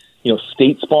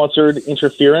state-sponsored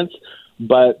interference,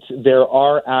 but there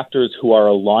are actors who are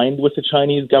aligned with the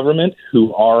Chinese government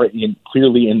who are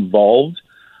clearly involved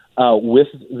with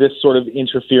this sort of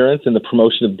interference and the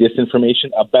promotion of disinformation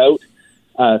about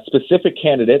specific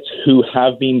candidates who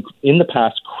have been in the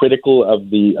past critical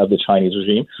of the Chinese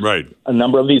regime. Right. A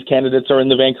number of these candidates are in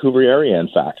the Vancouver area, in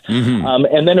fact. Mm-hmm.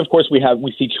 And then, of course, we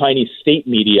see Chinese state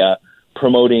media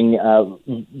promoting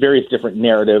various different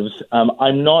narratives.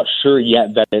 I'm not sure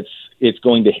yet that it's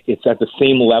at the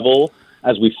same level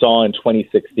as we saw in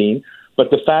 2016, but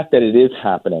the fact that it is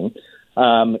happening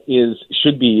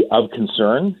should be of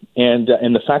concern, and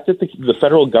the fact that the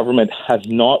federal government has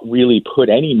not really put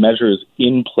any measures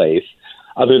in place,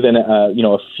 other than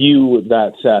a few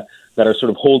that are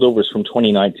sort of holdovers from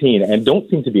 2019, and don't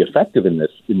seem to be effective in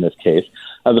this case.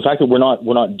 The fact that we're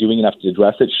not doing enough to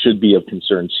address it should be of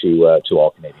concern to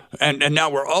all Canadians. And now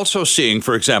we're also seeing,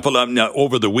 for example,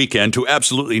 over the weekend, to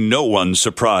absolutely no one's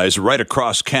surprise, right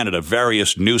across Canada,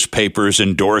 various newspapers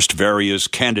endorsed various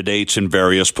candidates in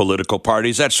various political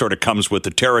parties. That sort of comes with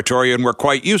the territory, and we're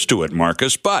quite used to it,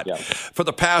 Marcus. But for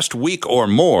the past week or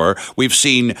more, we've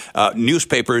seen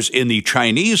newspapers in the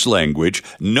Chinese language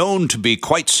known to be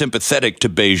quite sympathetic to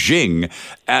Beijing,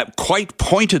 quite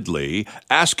pointedly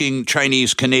asking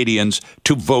Chinese Canadians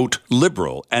to vote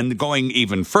Liberal, and going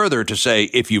even further to say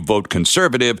if you vote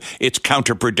Conservative, it's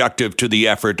counterproductive to the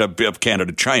effort of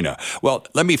Canada-China. Well,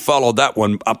 let me follow that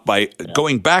one up by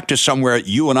going back to somewhere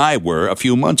you and I were a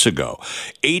few months ago.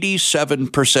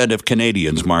 87% of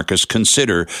Canadians, Marcus,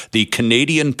 consider the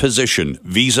Canadian position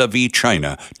vis-a-vis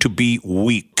China to be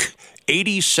weak.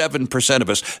 87% of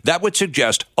us. That would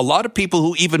suggest a lot of people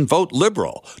who even vote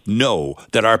Liberal know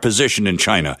that our position in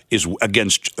China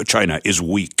against China is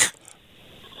weak.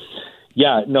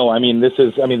 Yeah, no,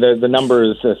 the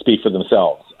numbers speak for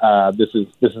themselves. This is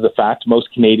a fact.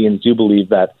 Most Canadians do believe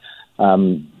that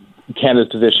Canada's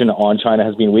position on China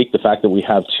has been weak. The fact that we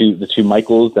have the two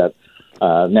Michaels that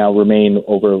now remain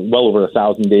well over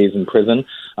 1,000 days in prison.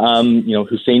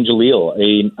 Hussein Jalil,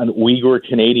 an Uyghur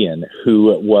Canadian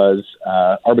who was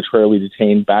arbitrarily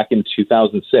detained back in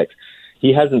 2006.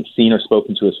 He hasn't seen or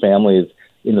spoken to his families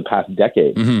in the past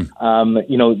decade.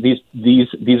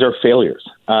 Mm-hmm. These are failures.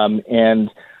 And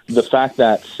the fact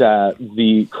that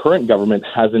the current government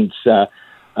hasn't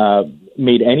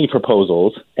made any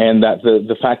proposals, and that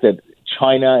the fact that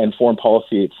China and foreign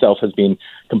policy itself has been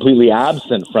completely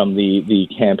absent from the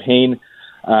campaign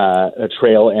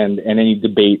trail and any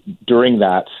debate during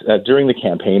the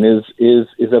campaign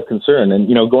is of concern. And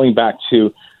going back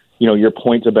to your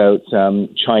point about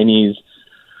Chinese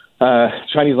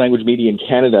language media in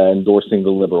Canada endorsing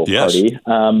the Liberal Party,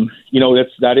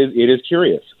 it is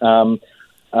curious.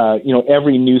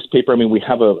 Every newspaper.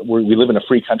 We live in a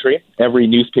free country. Every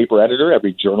newspaper editor,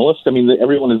 every journalist.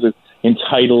 Everyone is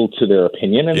entitled to their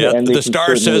opinion. And the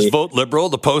Star says vote Liberal.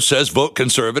 The Post says vote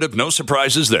Conservative. No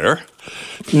surprises there.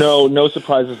 No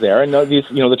surprises there. And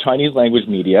the Chinese language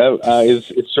media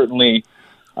is certainly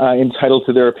entitled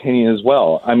to their opinion as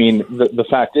well. The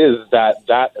fact is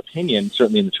that opinion,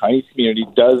 certainly in the Chinese community,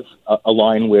 does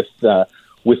align with the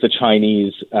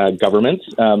Chinese government.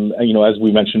 As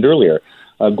we mentioned earlier.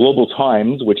 Global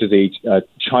Times, which is a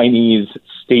Chinese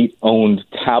state-owned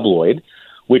tabloid,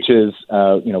 which is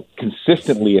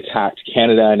consistently attacked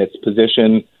Canada and its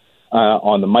position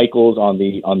on the Michaels, on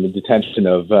the detention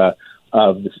of the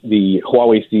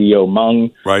Huawei CEO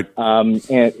Meng, right? And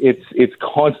it's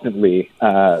constantly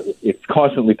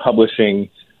publishing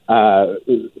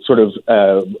articles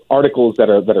that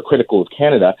are critical of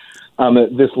Canada.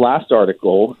 This last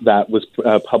article that was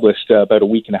published about a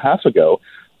week and a half ago.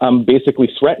 Basically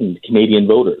threatened Canadian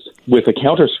voters with a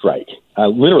counterstrike.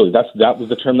 Literally, that was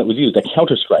the term that was used, a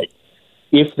counterstrike,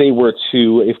 if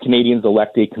Canadians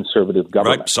elect a Conservative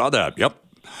government. Right, saw that, yep.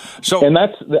 And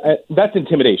that's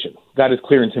intimidation. That is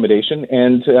clear intimidation,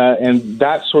 and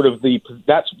that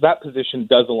position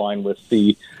does align with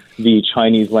the the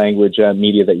Chinese language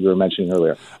media that you were mentioning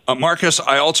earlier. Marcus,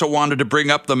 I also wanted to bring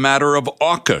up the matter of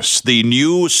AUKUS, the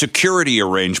new security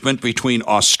arrangement between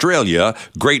Australia,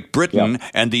 Great Britain,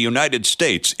 and the United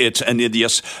States.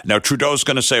 Yes. Now Trudeau's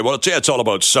going to say, well, it's all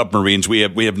about submarines. We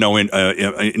have no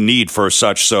need for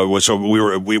such. So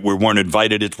we weren't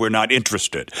invited. We're not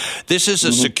interested. This is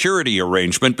a security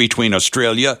arrangement between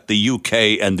Australia, the UK,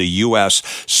 and the US,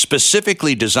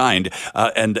 specifically designed,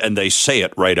 and they say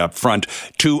it right up front,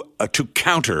 to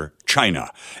counter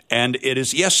China. And it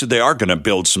is, yes, they are going to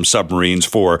build some submarines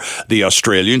for the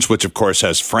Australians, which of course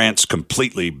has France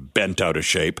completely bent out of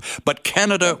shape. But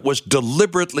Canada was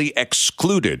deliberately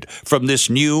excluded from this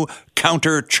new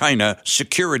counter-China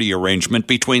security arrangement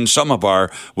between some of our,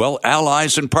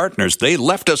 allies and partners. They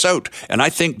left us out, and I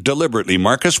think deliberately.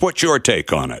 Marcus, what's your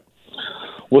take on it?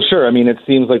 Well, sure. I mean, it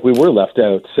seems like we were left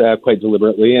out quite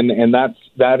deliberately, and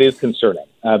that is concerning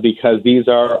because these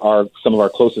are some of our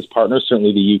closest partners,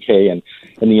 certainly the UK and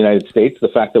the United States. The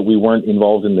fact that we weren't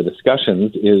involved in the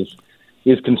discussions is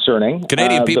concerning.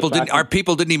 Canadian people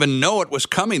didn't even know it was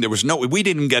coming. We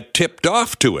didn't get tipped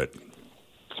off to it.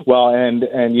 Well, and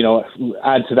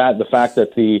add to that the fact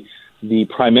that the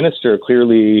Prime Minister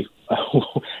clearly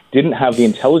didn't have the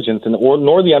intelligence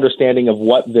nor the understanding of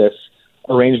what this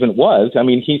arrangement was. I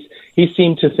mean, he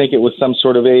seemed to think it was some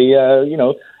sort of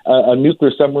a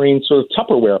nuclear submarine sort of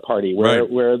Tupperware party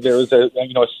where there was a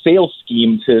sales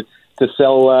scheme to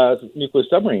sell nuclear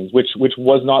submarines, which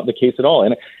was not the case at all.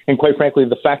 And quite frankly,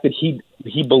 the fact that he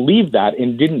believed that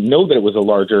and didn't know that it was a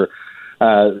larger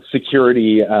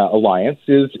security alliance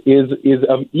is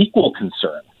of equal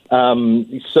concern.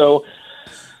 I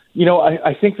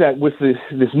think that with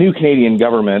this new Canadian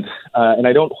government, and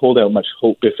I don't hold out much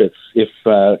hope if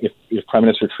Prime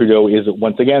Minister Trudeau is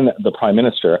once again the Prime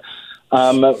Minister,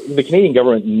 the Canadian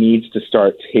government needs to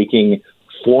start taking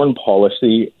foreign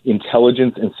policy,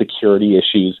 intelligence, and security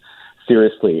issues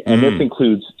seriously. And this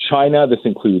includes China, this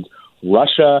includes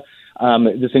Russia,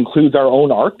 this includes our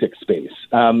own Arctic space.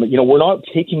 We're not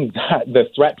taking the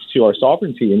threats to our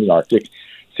sovereignty in the Arctic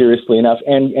seriously enough.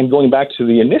 And going back to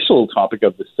the initial topic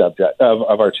of the subject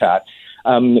of our chat,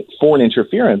 foreign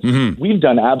interference, we've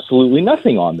done absolutely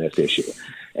nothing on this issue.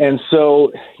 And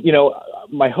so,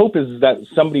 my hope is that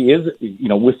somebody is,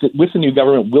 with the new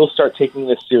government, will start taking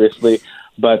this seriously.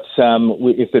 But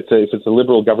if it's a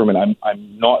Liberal government,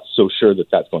 I'm not so sure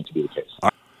that that's going to be the case.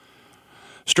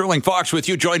 Sterling Fox with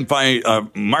you, joined by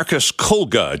Marcus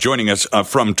Kolga, joining us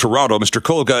from Toronto. Mr.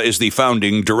 Kolga is the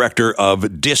founding director of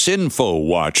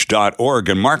disinfowatch.org.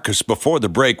 And Marcus, before the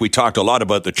break, we talked a lot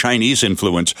about the Chinese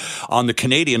influence on the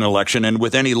Canadian election. And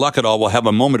with any luck at all, we'll have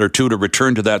a moment or two to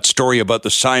return to that story about the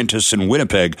scientists in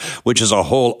Winnipeg, which is a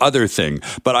whole other thing.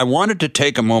 But I wanted to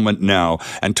take a moment now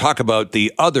and talk about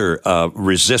the other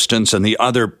resistance and the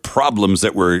other problems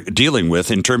that we're dealing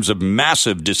with in terms of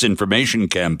massive disinformation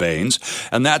campaigns.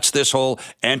 And that's this whole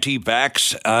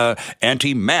anti-vax,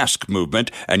 anti-mask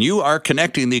movement. And you are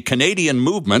connecting the Canadian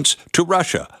movements to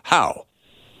Russia. How?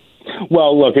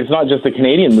 Well, look, it's not just the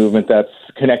Canadian movement that's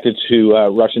connected to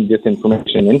Russian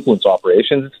disinformation influence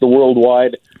operations. It's the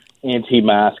worldwide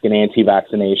anti-mask and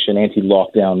anti-vaccination,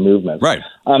 anti-lockdown movement. Right.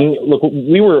 Look,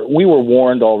 we were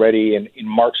warned already in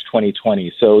March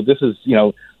 2020. So this is,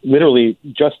 literally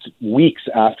just weeks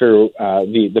after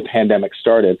the pandemic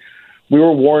started. We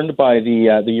were warned by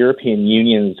the European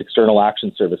Union's External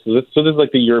Action Service. So this is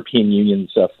like the European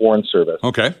Union's foreign service.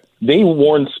 Okay. They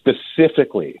warned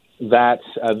specifically that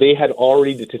they had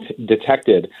already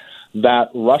detected that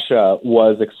Russia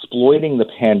was exploiting the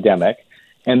pandemic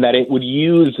and that it would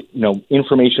use,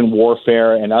 information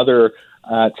warfare and other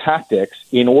tactics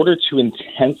in order to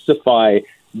intensify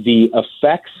the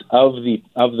effects of the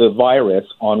virus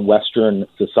on Western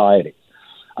society.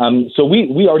 So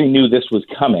we already knew this was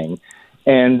coming.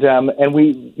 And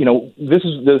we, this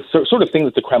is the sort of thing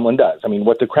that the Kremlin does. I mean,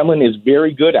 what the Kremlin is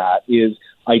very good at is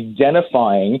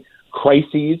identifying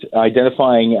crises,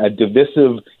 identifying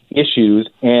divisive issues,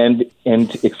 and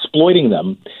exploiting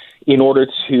them in order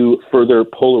to further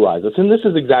polarize us. And this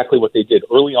is exactly what they did.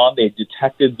 Early on, they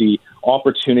detected the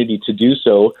opportunity to do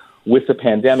so with the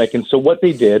pandemic. And so what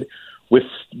they did with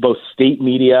both state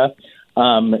media,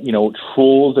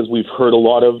 trolls, as we've heard a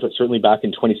lot of, certainly back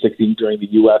in 2016 during the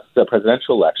U.S.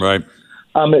 Presidential election. Right.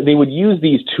 They would use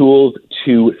these tools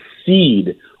to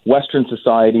seed Western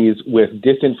societies with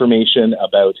disinformation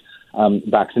about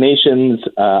vaccinations,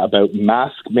 about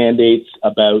mask mandates,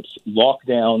 about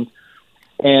lockdowns.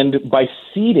 And by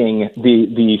seeding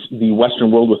the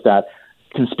Western world with that,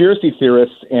 conspiracy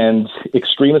theorists and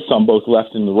extremists on both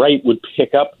left and the right would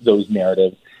pick up those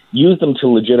narratives, use them to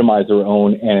legitimize their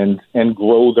own and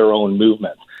grow their own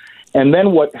movements. And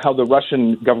then how the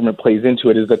Russian government plays into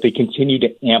it is that they continue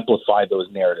to amplify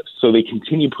those narratives. So they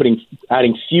continue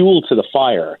adding fuel to the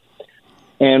fire.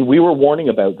 And we were warning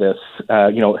about this,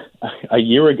 a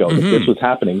year ago that this was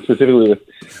happening, specifically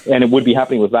and it would be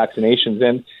happening with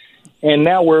vaccinations. And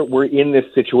now we're in this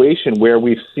situation where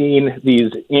we've seen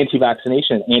these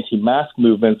anti-vaccination, anti-mask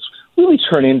movements really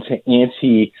turn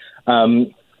into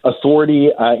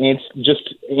authority,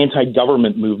 just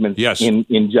anti-government movements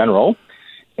in general.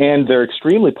 And they're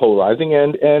extremely polarizing.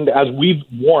 And as we've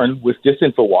warned with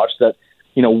DisinfoWatch that,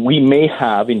 we may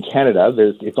have in Canada,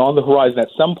 it's on the horizon at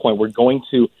some point, we're going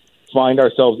to find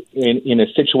ourselves in a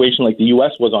situation like the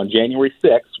U.S. was on January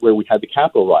 6th, where we had the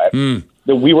Capitol riot,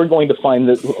 that we were going to find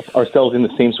ourselves in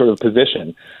the same sort of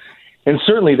position. And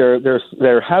certainly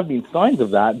there have been signs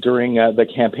of that during the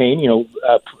campaign,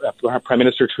 Prime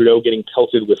Minister Trudeau getting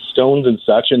pelted with stones and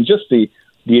such, and just the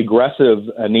aggressive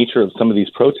nature of some of these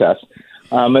protests.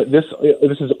 This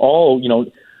is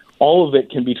all of it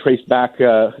can be traced back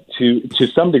to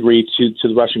some degree to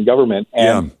the Russian government.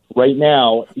 And right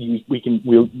now we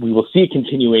will see a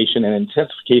continuation and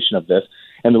intensification of this.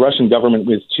 And the Russian government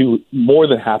is more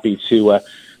than happy to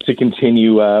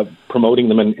continue promoting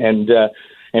them and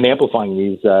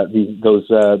amplifying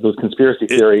those conspiracy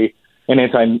theory and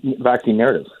anti-vaccine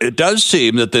narratives. It does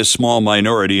seem that this small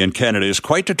minority in Canada is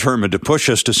quite determined to push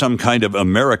us to some kind of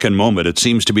American moment. It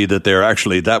seems to be that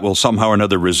that will somehow or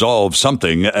another resolve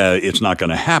something. It's not going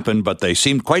to happen, but they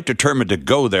seem quite determined to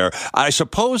go there. I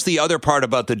suppose the other part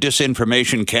about the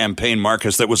disinformation campaign,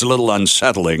 Marcus, that was a little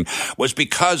unsettling was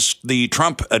because the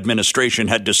Trump administration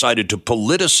had decided to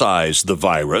politicize the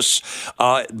virus,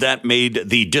 that made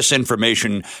the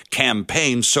disinformation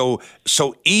campaign so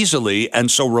easily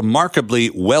and so remarkably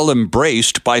well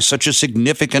embraced by such a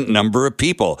significant number of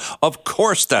people. Of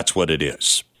course, that's what it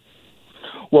is.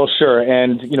 Well, sure.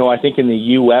 And, I think in the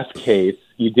U.S. case,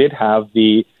 you did have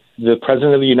the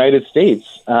President of the United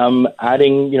States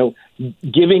adding,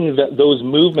 giving those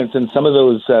movements and some of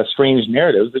those strange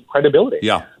narratives the credibility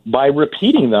by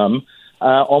repeating them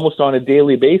almost on a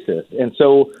daily basis. And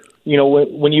so,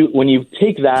 when you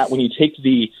take that, when you take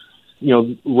the,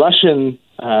 Russian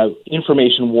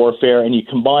information warfare, and you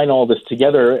combine all this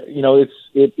together,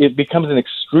 it becomes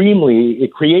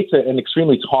it creates an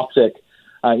extremely toxic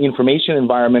information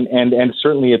environment and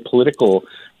certainly a political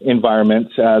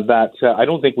environment that I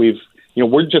don't think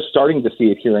we're just starting to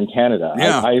see it here in Canada.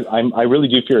 Yeah. I really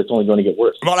do fear it's only going to get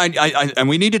worse. Well, and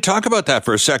we need to talk about that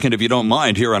for a second, if you don't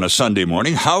mind, here on a Sunday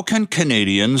morning. How can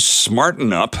Canadians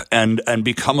smarten up and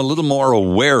become a little more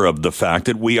aware of the fact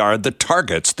that we are the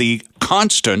targets, the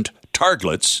constant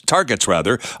targets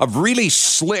of really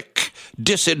slick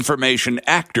disinformation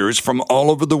actors from all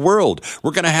over the world?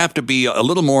 We're going to have to be a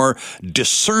little more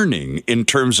discerning in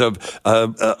terms of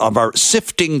our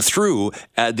sifting through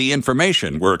the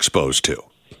information we're exposed to.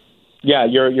 Yeah,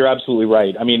 you're absolutely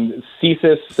right. I mean,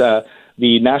 CSIS,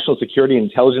 the National Security and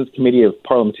Intelligence Committee of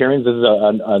Parliamentarians, this is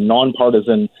a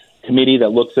nonpartisan committee that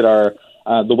looks at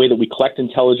the way that we collect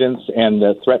intelligence and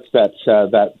the threats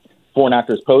that foreign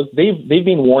actors pose. They've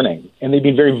been warning, and they've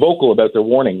been very vocal about their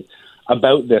warnings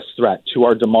about this threat to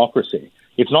our democracy.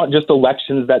 It's not just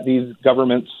elections that these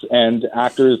governments and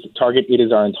actors target. It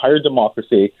is our entire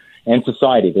democracy and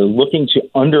society. They're looking to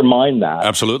undermine that.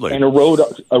 Absolutely. And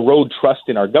erode trust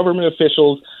in our government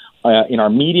officials, in our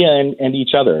media and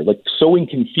each other. Like, sowing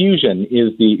confusion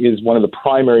is one of the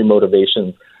primary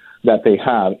motivations that they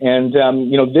have. And,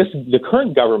 the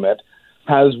current government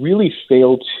has really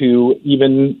failed to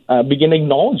even begin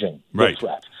acknowledging the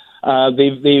threat.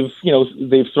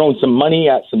 They've thrown some money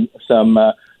at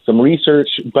some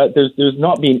research, but there's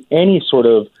not been any sort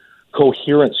of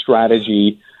coherent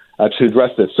strategy to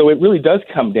address this. So it really does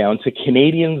come down to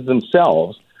Canadians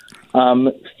themselves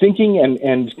thinking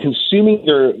and consuming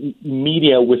their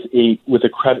media with a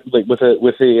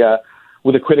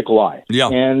critical eye. Yeah.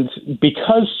 And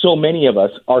because so many of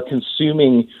us are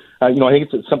consuming, I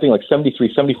think it's something like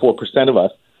 74% of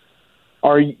us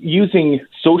are using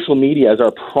social media as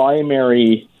our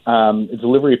primary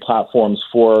delivery platforms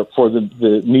for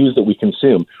the news that we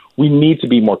consume. We need to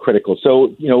be more critical.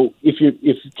 So,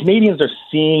 if Canadians are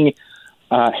seeing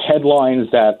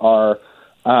headlines that are,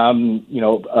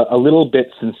 a little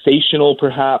bit sensational,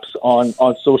 perhaps on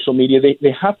social media,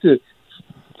 they have to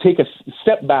take a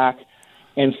step back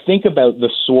and think about the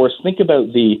source, think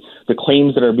about the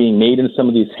claims that are being made in some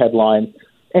of these headlines,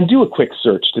 and do a quick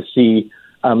search to see,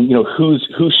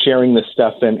 who's sharing this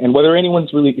stuff and whether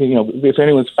anyone's really, if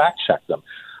anyone's fact-checked them.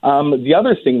 The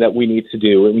other thing that we need to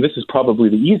do, and this is probably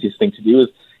the easiest thing to do, is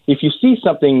if you see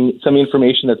some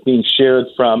information that's being shared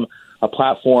from a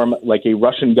platform like a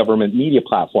Russian government media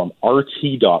platform,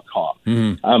 RT.com,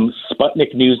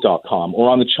 SputnikNews.com, or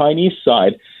on the Chinese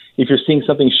side, if you're seeing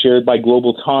something shared by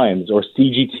Global Times or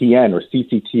CGTN or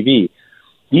CCTV,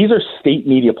 these are state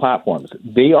media platforms.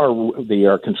 They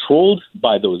are controlled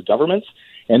by those governments,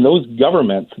 and those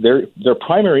governments, their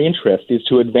primary interest is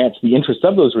to advance the interests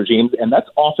of those regimes, and that's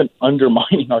often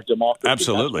undermining our democracy.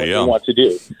 Absolutely, that's what they want to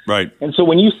do. Right. And so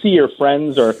when you see your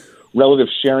friends or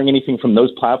relatives sharing anything from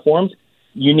those platforms,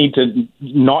 you need to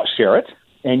not share it,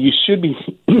 and you should be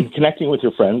connecting with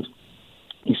your friends,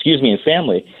 and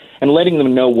family, and letting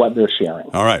them know what they're sharing.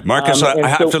 All right, Marcus,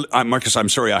 Marcus, I'm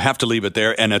sorry, I have to leave it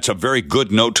there, and it's a very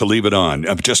good note to leave it on.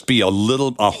 Just be a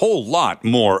whole lot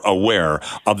more aware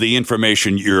of the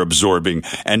information you're absorbing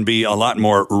and be a lot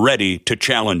more ready to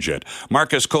challenge it.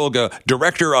 Marcus Kolga,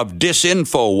 director of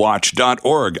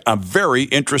disinfowatch.org, a very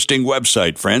interesting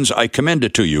website, friends. I commend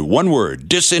it to you. One word,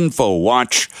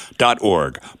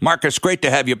 disinfowatch.org. Marcus, great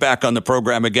to have you back on the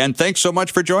program again. Thanks so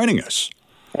much for joining us.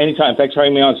 Anytime. Thanks for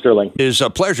having me on, Sterling. It is a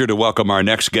pleasure to welcome our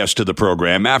next guest to the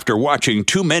program. After watching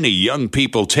too many young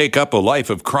people take up a life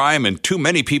of crime and too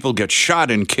many people get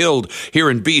shot and killed here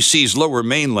in BC's Lower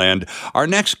Mainland, our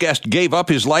next guest gave up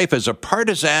his life as a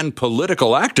partisan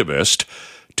political activist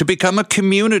to become a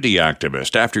community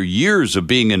activist. After years of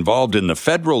being involved in the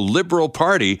federal Liberal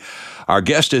Party, our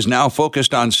guest is now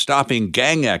focused on stopping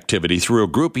gang activity through a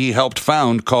group he helped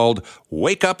found called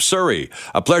Wake Up Surrey.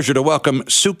 A pleasure to welcome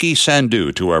Suki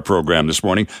Sandhu to our program this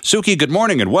morning. Suki, good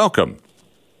morning and welcome.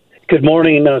 Good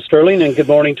morning, Sterling, and good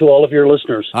morning to all of your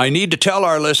listeners. I need to tell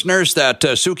our listeners that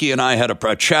Suki and I had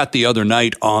a chat the other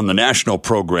night on the national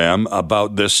program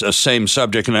about this same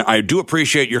subject, and I do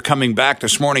appreciate your coming back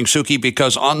this morning, Suki,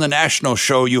 because on the national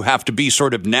show, you have to be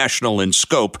sort of national in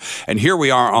scope, and here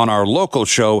we are on our local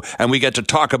show, and we get to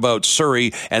talk about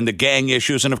Surrey and the gang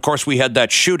issues, and of course, we had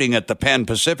that shooting at the Pan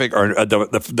Pacific, or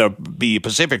the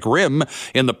Pacific Rim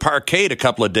in the Parkade a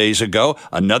couple of days ago.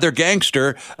 Another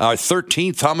gangster,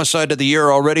 13th homicide of the year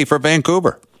already for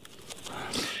Vancouver.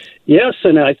 Yes,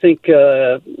 and I think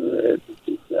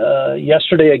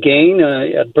yesterday again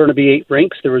at Burnaby 8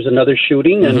 Rinks there was another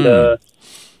shooting, and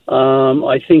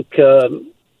I think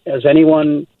as any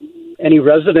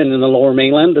resident in the Lower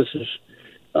Mainland, this is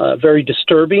very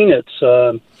disturbing.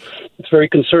 It's very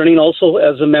concerning also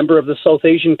as a member of the South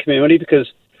Asian community,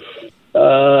 because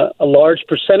a large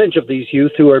percentage of these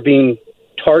youth who are being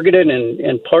targeted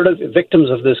and part of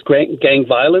victims of this gang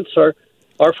violence are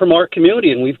from our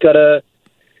community, and we've got to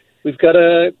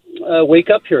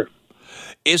wake up here.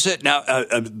 Is it now?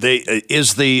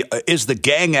 Is the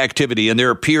gang activity, and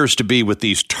there appears to be with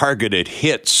these targeted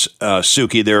hits,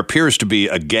 Suki, there appears to be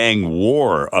a gang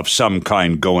war of some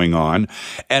kind going on.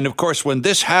 And of course, when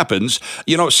this happens,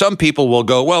 some people will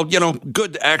go, well,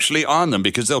 good actually on them,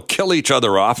 because they'll kill each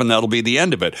other off, and that'll be the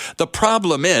end of it. The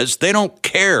problem is they don't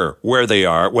care where they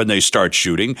are when they start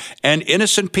shooting, and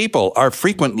innocent people are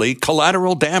frequently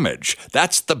collateral damage.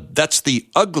 That's the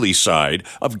ugly side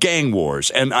of gang wars.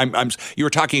 And you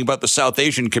were talking about the South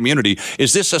Asian community.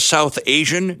 Is this a South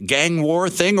Asian gang war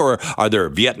thing, or are there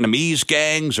Vietnamese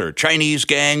gangs or Chinese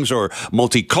gangs or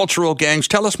multicultural gangs?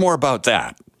 Tell us more about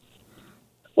that.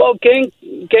 Well, gang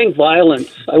violence,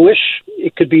 I wish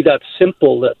it could be that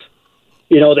simple that,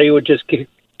 they would just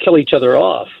kill each other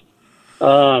off.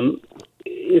 And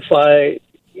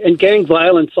gang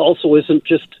violence also isn't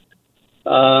just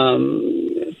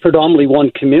predominantly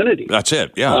one community. That's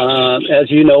it, yeah.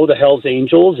 As you know, the Hells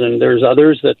Angels, and there's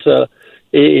others that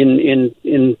in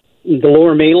the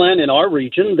Lower Mainland, in our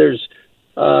region, there's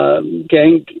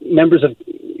gang members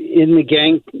in the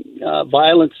gang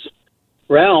violence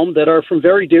realm that are from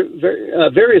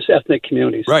various ethnic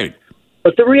communities. Right.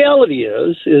 But the reality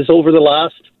is over the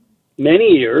last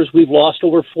many years, we've lost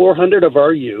over 400 of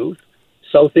our youth,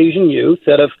 South Asian youth,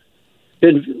 that have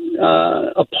been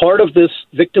a part of this,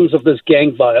 victims of this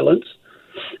gang violence,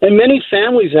 and many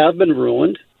families have been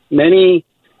ruined. Many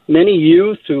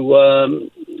youth who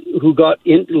got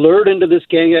lured into this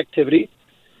gang activity,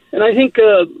 and I think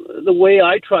the way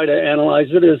I try to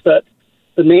analyze it is that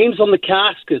the names on the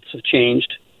caskets have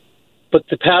changed, but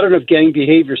the pattern of gang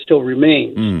behavior still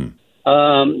remains.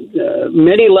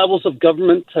 Many levels of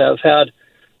government have had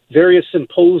various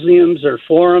symposiums or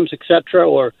forums, etc.,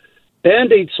 or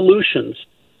Band-Aid solutions.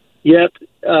 Yet,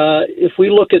 if we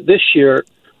look at this year,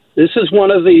 this is one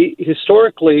of the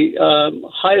historically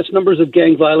highest numbers of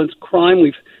gang violence,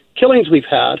 killings we've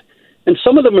had, and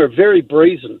some of them are very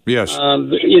brazen. Yes.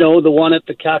 The one at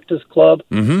the Cactus Club,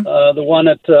 the one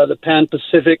at the Pan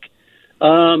Pacific.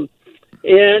 And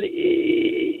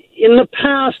in the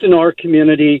past in our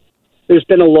community, There's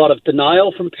been a lot of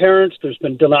denial from parents. There's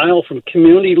been denial from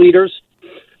community leaders.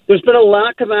 There's been a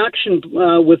lack of action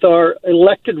with our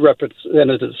elected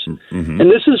representatives. Mm-hmm.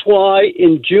 And this is why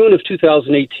in June of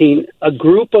 2018, a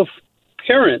group of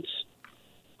parents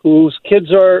whose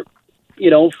kids are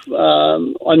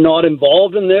not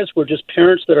involved in this, we're just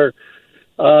parents that are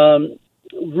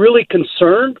really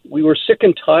concerned. We were sick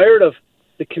and tired of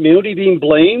the community being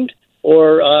blamed,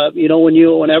 or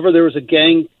whenever there was a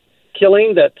gang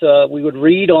killing, that we would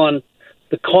read on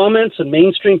the comments and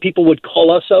mainstream people would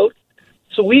call us out.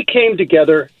 So we came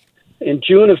together in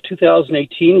June of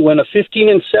 2018 when a 15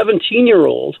 and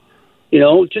 17-year-old,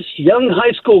 just young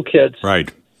high school kids, right,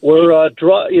 were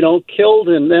killed,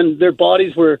 and then their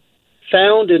bodies were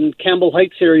found in Campbell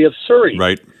Heights area of Surrey.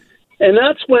 Right. And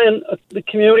that's when the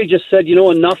community just said,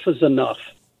 enough is enough.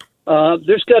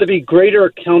 There's got to be greater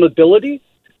accountability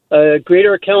in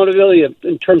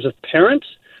terms of parents.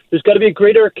 There's got to be a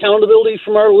greater accountability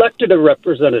from our elected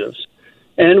representatives.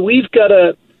 And we've got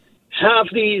to have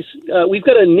these, we've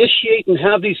got to initiate and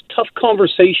have these tough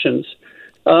conversations,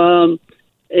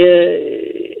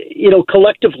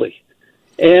 collectively.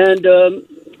 And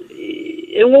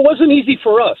it wasn't easy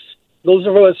for us. Those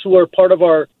of us who are part of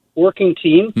our working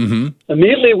team, mm-hmm.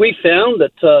 Immediately we found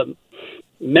that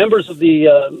members of the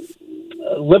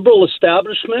liberal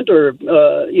establishment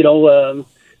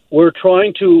were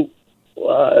trying to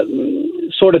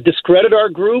sort of discredit our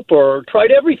group, or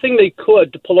tried everything they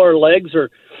could to pull our legs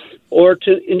or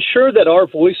to ensure that our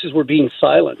voices were being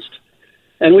silenced.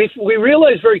 And we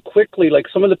realized very quickly, like,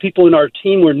 some of the people in our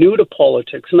team were new to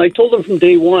politics. And I told them from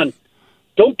day one,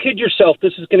 don't kid yourself,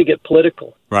 this is going to get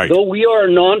political. Right. Though we are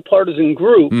a nonpartisan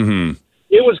group, mm-hmm.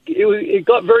 it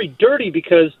got very dirty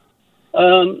because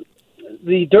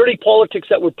the dirty politics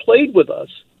that were played with us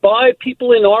by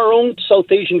people in our own South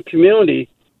Asian community,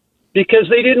 because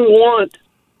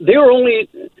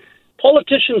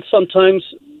politicians sometimes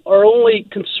are only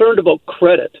concerned about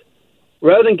credit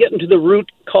rather than getting to the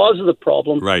root cause of the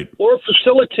problem, right, or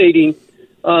facilitating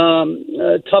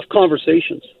tough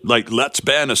conversations. Like, let's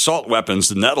ban assault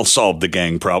weapons and that'll solve the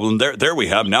gang problem. There we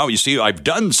have. Now you see, I've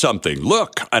done something.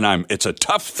 Look, and it's a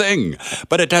tough thing,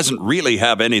 but it doesn't really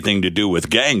have anything to do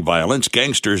with gang violence.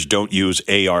 Gangsters don't use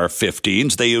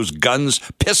AR-15s. They use guns,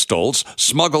 pistols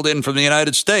smuggled in from the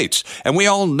United States. And we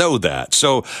all know that.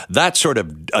 So that sort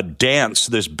of a dance,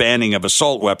 this banning of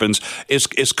assault weapons, is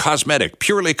cosmetic,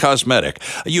 purely cosmetic.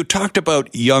 You talked about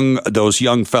those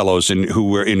young fellows who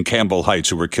were in Campbell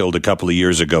Heights who were killed a couple of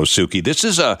years ago, Suki. This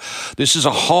is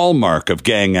a hallmark of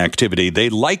gang activity. They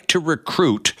like to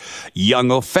recruit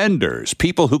young offenders,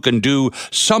 people who can do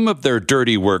some of their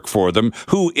dirty work for them,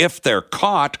 who, if they're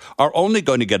caught, are only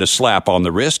going to get a slap on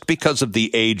the wrist because of the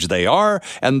age they are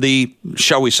and the,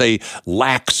 shall we say,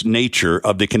 lax nature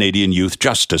of the Canadian youth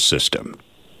justice system.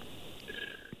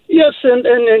 Yes, and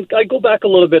I go back a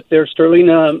little bit there, Sterling.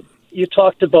 You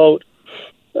talked about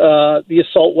the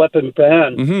assault weapon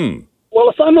ban. Mm-hmm. Well,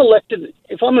 if I'm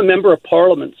a member of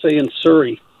Parliament, say in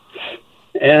Surrey,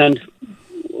 and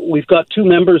we've got two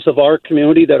members of our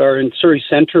community that are in Surrey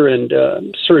Centre and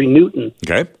Surrey Newton.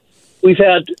 Okay. We've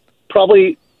had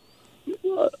probably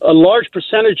a large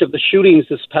percentage of the shootings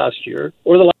this past year,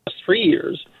 or the last 3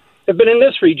 years, have been in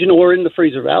this region or in the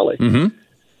Fraser Valley. Mm-hmm.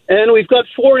 And we've got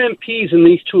 4 MPs in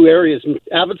these two areas, in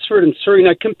Abbotsford and Surrey, and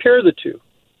I compare the two.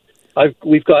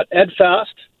 We've got Ed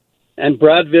Fast and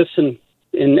Brad Visson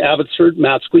in Abbotsford,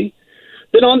 Matsqui.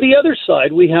 Then on the other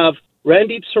side, we have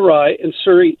Randeep Sarai in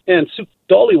Surrey and Suk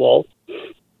Dhaliwal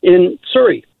in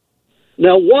Surrey.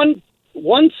 Now, one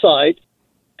side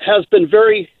has been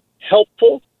very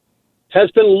helpful,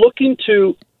 has been looking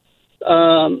to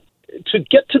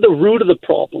get to the root of the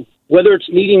problem, whether it's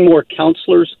needing more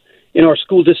counselors in our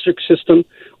school district system,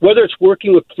 whether it's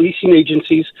working with policing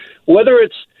agencies, whether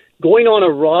it's going on a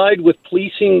ride with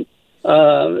policing,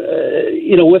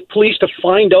 with police to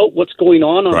find out what's going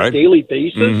on right. a daily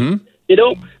basis.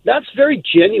 Mm-hmm. That's very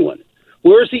genuine.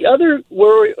 Whereas the other,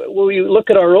 where we look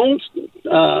at our own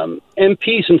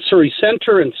MPs in Surrey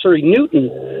Centre and Surrey Newton,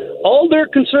 all they're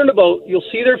concerned about, you'll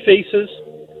see their faces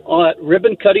at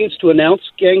ribbon cuttings to announce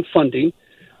gang funding.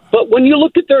 But when you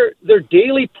look at their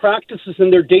daily practices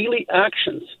and their daily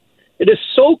actions, it is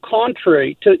so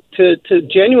contrary to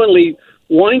genuinely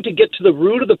wanting to get to the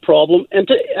root of the problem and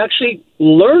to actually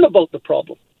learn about the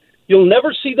problem. You'll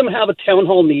never see them have a town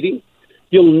hall meeting.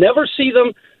 You'll never see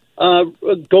them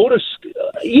go to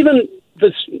even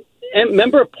this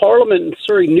member of Parliament in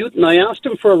Surrey Newton. I asked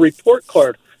him for a report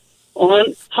card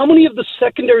on how many of the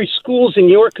secondary schools in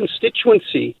your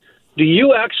constituency do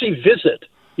you actually visit.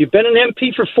 You've been an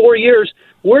MP for 4 years.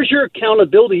 Where's your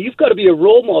accountability? You've got to be a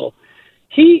role model.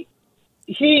 He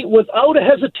he, without a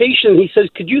hesitation, he says,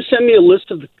 "Could you send me a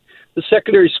list of the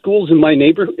secondary schools in my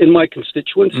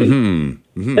constituency?"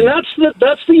 Mm-hmm. Mm-hmm. And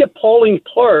that's the appalling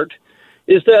part,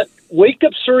 is that Wake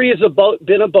Up Surrey has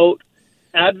been about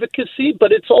advocacy,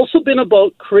 but it's also been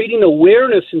about creating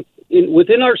awareness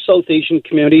within our South Asian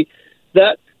community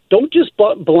that don't just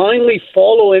blindly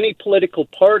follow any political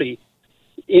party.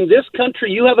 In this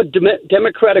country, you have a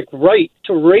democratic right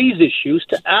to raise issues,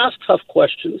 to ask tough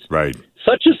questions, right?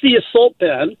 Such as the assault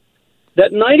ban.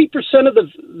 That 90% of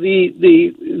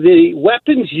the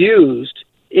weapons used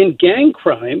in gang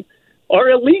crime are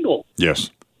illegal.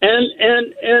 Yes.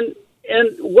 And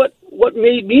what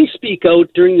made me speak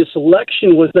out during this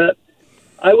election was that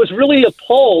I was really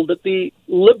appalled at the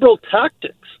Liberal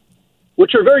tactics,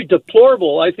 which are very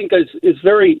deplorable. I think is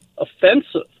very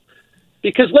offensive.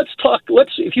 Because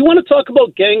if you want to talk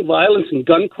about gang violence and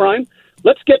gun crime,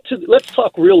 let's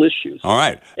talk real issues. All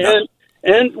right.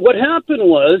 And what happened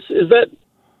is that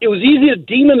it was easy to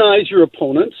demonize your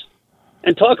opponents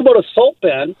and talk about assault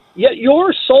ban, yet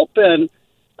your assault ban,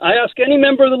 I ask any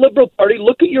member of the Liberal Party,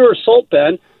 look at your assault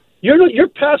ban, you're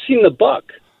passing the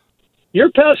buck.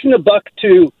 You're passing the buck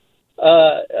to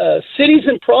cities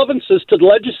and provinces to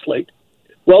legislate.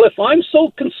 Well, if I'm so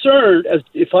concerned,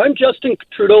 if I'm Justin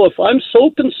Trudeau, if I'm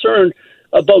so concerned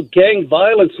about gang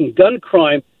violence and gun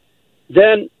crime,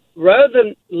 then rather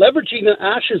than leveraging the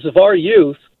ashes of our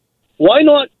youth, why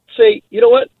not say, you know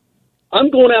what,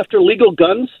 I'm going after legal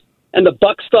guns and the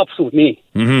buck stops with me.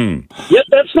 Mm-hmm. Yet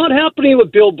that's not happening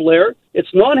with Bill Blair.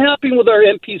 It's not happening with our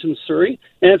MPs in Surrey,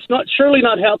 and it's surely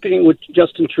not happening with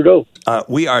Justin Trudeau.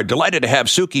 We are delighted to have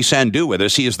Suki Sandhu with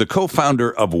us. He is the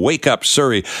co-founder of Wake Up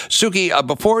Surrey. Suki,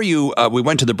 before we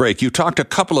went to the break, you talked a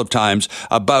couple of times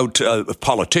about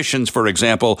politicians, for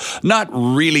example, not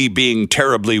really being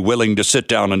terribly willing to sit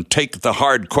down and take the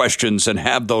hard questions and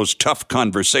have those tough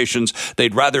conversations.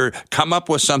 They'd rather come up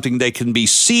with something they can be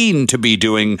seen to be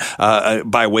doing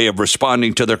by way of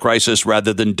responding to the crisis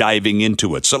rather than diving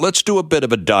into it. So let's do a bit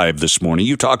of a dive this morning.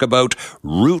 You talk about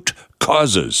root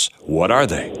causes. What are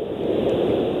they?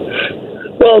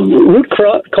 Well, root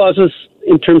causes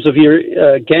in terms of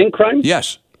your gang crime?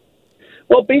 Yes.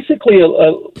 Well, basically,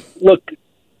 look,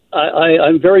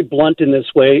 I'm very blunt in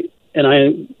this way, and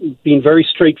I'm being very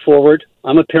straightforward.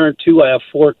 I'm a parent, too. I have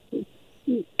 4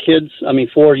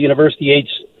 university-age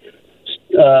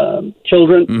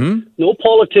children. Mm-hmm. No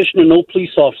politician or no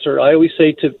police officer, I always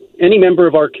say to any member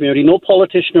of our community, no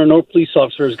politician or no police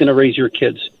officer is going to raise your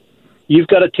kids. You've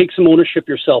got to take some ownership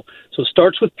yourself. So it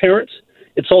starts with parents.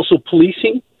 It's also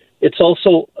policing. It's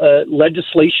also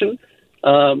legislation.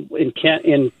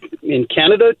 In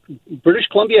Canada, British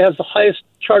Columbia has the highest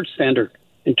charge standard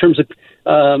in terms of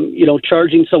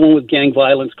charging someone with gang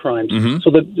violence crimes. Mm-hmm. So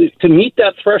to meet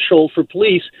that threshold for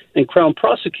police and Crown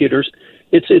prosecutors,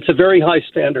 it's a very high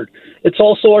standard. It's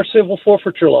also our civil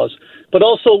forfeiture laws. But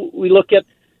also we look at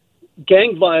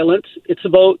gang violence. It's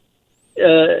about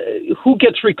who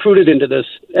gets recruited into this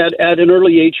at an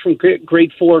early age from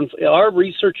grade 4. And our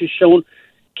research has shown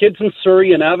kids in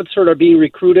Surrey and Abbotsford are being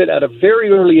recruited at a very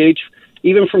early age,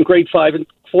 even from grade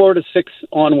 4 to 6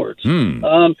 onwards.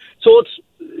 So it's,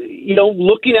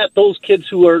 looking at those kids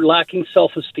who are lacking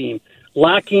self-esteem,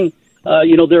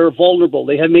 they're vulnerable.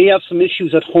 They may have some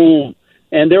issues at home,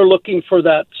 and they're looking for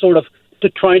that sort of to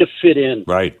try to fit in.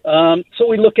 Right. So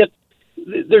we look at,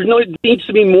 there needs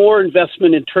to be more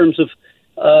investment in terms of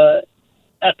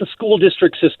at the school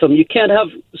district system.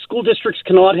 School districts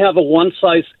cannot have a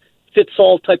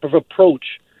one-size-fits-all type of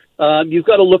approach. You've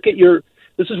got to look at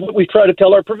this is what we try to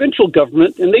tell our provincial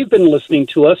government, and they've been listening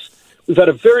to us. We've had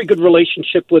a very good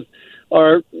relationship with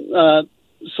our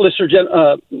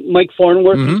solicitor, Mike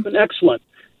Farnworth. Mm-hmm. He's been excellent.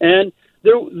 And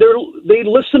they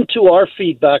listen to our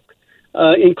feedback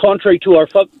in contrary to our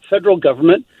federal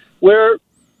government, where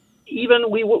even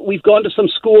we've gone to some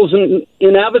schools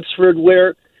in Abbotsford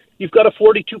where you've got a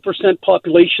 42%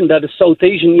 population that is South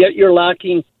Asian, yet you're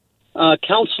lacking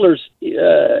counselors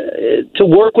to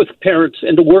work with parents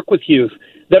and to work with youth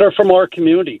that are from our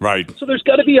community. Right. So there's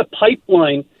got to be a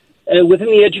pipeline within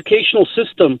the educational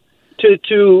system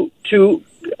to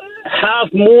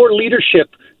have more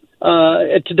leadership,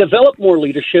 to develop more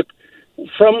leadership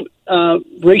from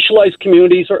racialized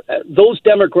communities or those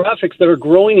demographics that are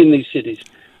growing in these cities.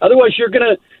 Otherwise,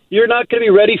 you're not going to be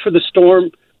ready for the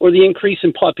storm or the increase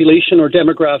in population or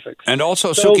demographics. And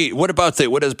also, Suki, what about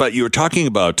you were talking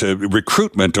about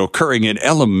recruitment occurring in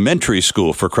elementary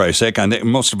school, for Christ's sake? I think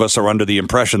most of us are under the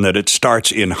impression that it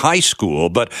starts in high school,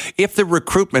 but if the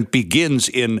recruitment begins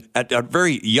at a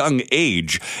very young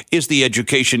age, is the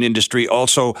education industry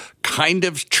also kind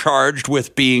of charged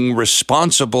with being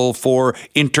responsible for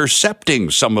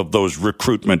intercepting some of those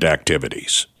recruitment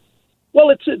activities? Well,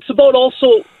 it's about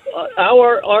also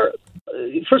our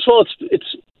first of all,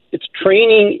 it's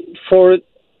training for,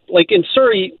 like in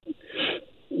Surrey,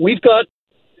 we've got,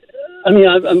 I'm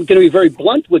going to be very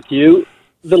blunt with you.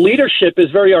 The leadership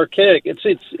is very archaic. It's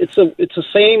the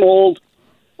same old.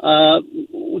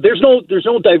 There's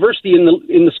no diversity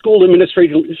in the school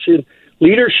administration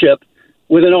leadership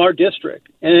within our district.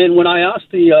 And when I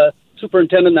asked the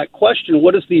superintendent that question,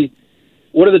 what are the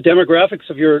demographics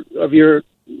of your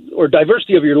or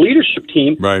diversity of your leadership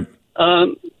team? Right.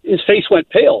 His face went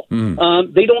pale.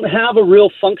 They don't have a real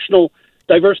functional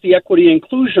diversity, equity,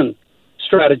 inclusion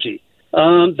strategy.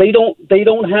 They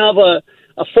don't have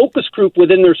a focus group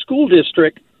within their school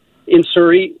district in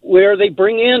Surrey where they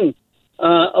bring in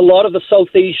a lot of the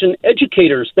South Asian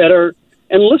educators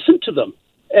and listen to them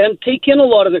and take in a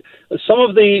lot of some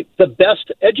of the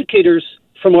best educators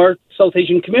from our South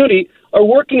Asian community are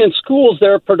working in schools that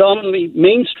are predominantly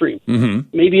mainstream,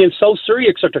 maybe in South Surrey,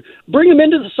 etc. Bring them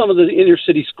into some of the inner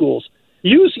city schools.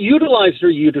 Utilize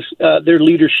their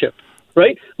leadership,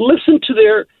 right? Listen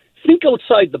to think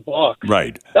outside the box.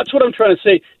 Right. That's what I'm trying to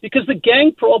say. Because the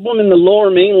gang problem in the Lower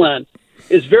Mainland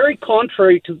is very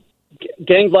contrary to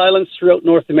gang violence throughout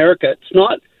North America. It's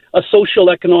not a social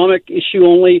economic issue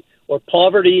only or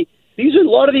poverty. A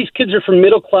lot of these kids are from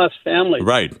middle class families.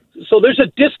 Right. So there's a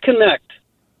disconnect.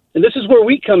 And this is where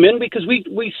we come in because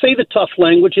we say the tough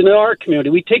language in our community.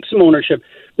 We take some ownership.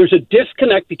 There's a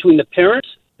disconnect between the parents,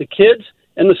 the kids,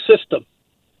 and the system.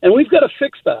 And we've got to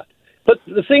fix that. But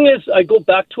the thing is, I go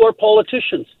back to our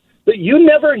politicians. But you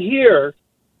never hear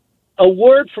a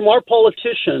word from our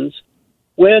politicians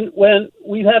when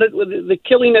we've had the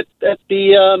killing at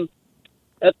the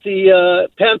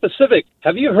Pan Pacific.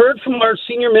 Have you heard from our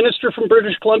senior minister from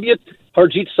British Columbia,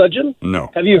 Harjit Sajjan?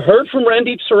 No. Have you heard from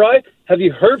Randeep Sarai? Have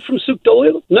you heard from Sukh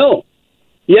Doyle? No.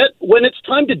 Yet, when it's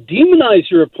time to demonize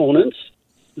your opponents,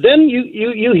 then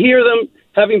you hear them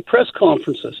having press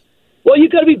conferences. Well,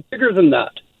 you've got to be bigger than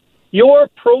that. Your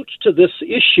approach to this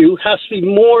issue has to be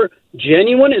more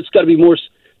genuine. It's got to be more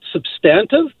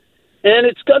substantive. And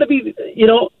it's got to be,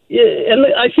 and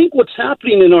I think what's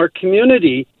happening in our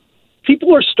community,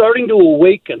 people are starting to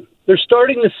awaken. They're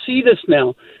starting to see this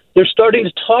now. They're starting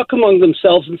to talk among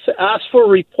themselves and ask for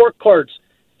report cards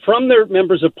from their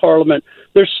members of parliament.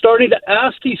 They're starting to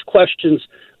ask these questions.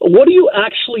 What are you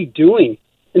actually doing?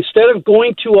 Instead of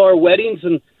going to our weddings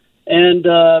and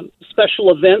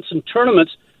special events and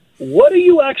tournaments, what are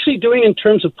you actually doing in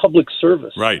terms of public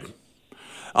service? Right.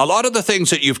 A lot of the things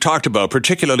that you've talked about,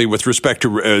 particularly with respect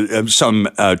to some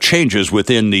changes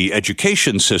within the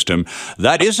education system,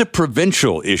 that is a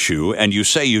provincial issue, and you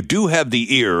say you do have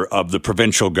the ear of the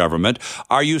provincial government.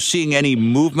 Are you seeing any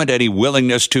movement, any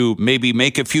willingness to maybe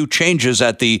make a few changes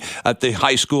at the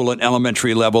high school and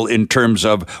elementary level in terms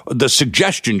of the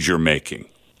suggestions you're making?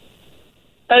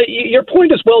 Your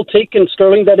point is well taken,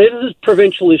 Sterling, that it is a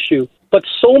provincial issue, but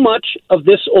so much of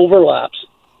this overlaps.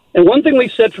 And one thing we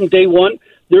said from day one,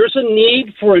 there's a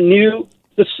need for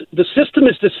the system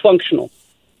is dysfunctional.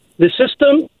 The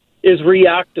system is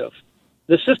reactive.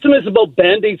 The system is about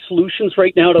Band-Aid solutions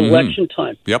right now at election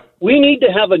time. Yep. We need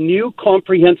to have a new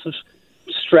comprehensive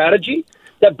strategy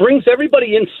that brings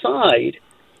everybody inside,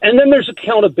 and then there's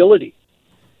accountability,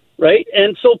 right?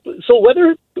 And so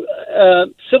whether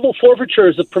civil forfeiture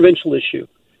is a provincial issue,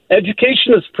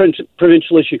 education is a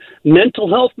provincial issue. Mental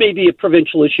health may be a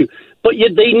provincial issue. But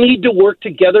yet they need to work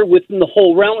together within the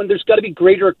whole realm, and there's got to be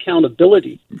greater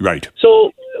accountability. Right.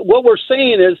 So what we're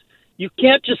saying is you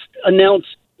can't just announce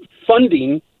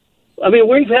funding. I mean,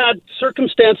 we've had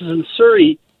circumstances in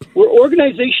Surrey where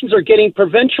organizations are getting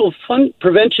prevention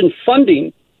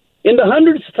funding in the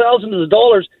hundreds of thousands of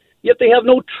dollars, yet they have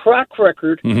no track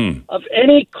record of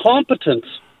any competence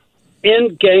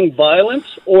in gang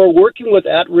violence or working with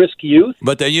at-risk youth.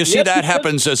 But then you see that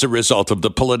happens as a result of the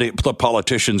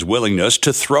politicians' willingness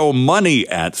to throw money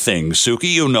at things.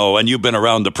 Suki, and you've been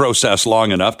around the process long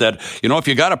enough that, if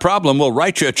you got a problem, we'll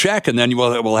write you a check and then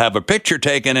we'll have a picture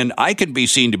taken and I can be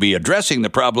seen to be addressing the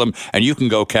problem and you can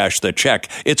go cash the check.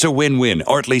 It's a win-win,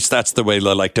 or at least that's the way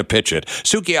they like to pitch it.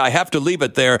 Suki, I have to leave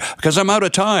it there because I'm out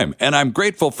of time and I'm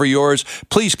grateful for yours.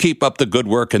 Please keep up the good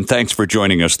work and thanks for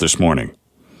joining us this morning.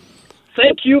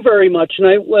 Thank you very much, and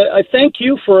I thank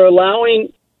you for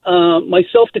allowing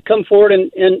myself to come forward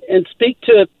and speak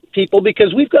to people,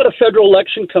 because we've got a federal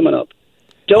election coming up.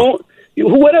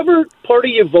 Whatever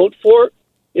party you vote for,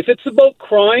 if it's about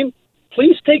crime,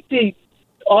 please take the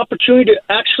opportunity to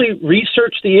actually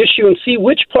research the issue and see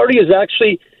which party is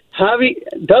actually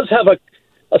does have a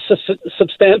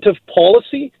substantive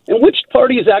policy, and which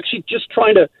party is actually just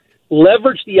trying to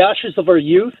leverage the ashes of our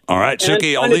youth. All right,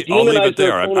 Suki, I'll leave it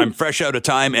there. I'm fresh out of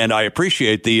time, and I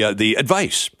appreciate the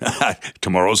advice.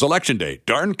 Tomorrow's election day.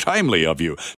 Darn timely of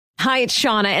you. Hi, it's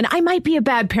Shauna, and I might be a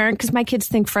bad parent because my kids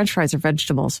think French fries are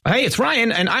vegetables. Hey, it's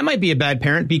Ryan, and I might be a bad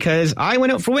parent because I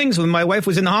went out for wings when my wife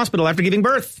was in the hospital after giving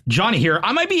birth. Johnny here.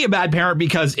 I might be a bad parent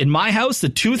because in my house, the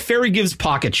tooth fairy gives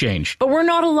pocket change. But we're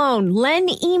not alone. Len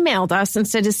emailed us and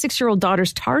said his 6-year-old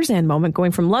daughter's Tarzan moment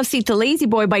going from love seat to lazy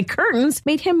boy by curtains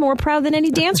made him more proud than any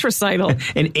dance recital.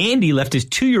 And Andy left his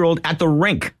 2-year-old at the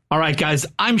rink. All right, guys,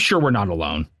 I'm sure we're not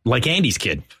alone. Like Andy's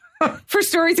kid. For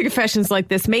stories and confessions like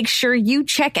this, make sure you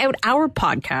check out our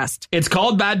podcast. It's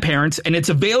called Bad Parents, and it's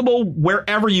available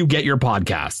wherever you get your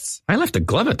podcasts. I left a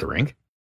glove at the rink.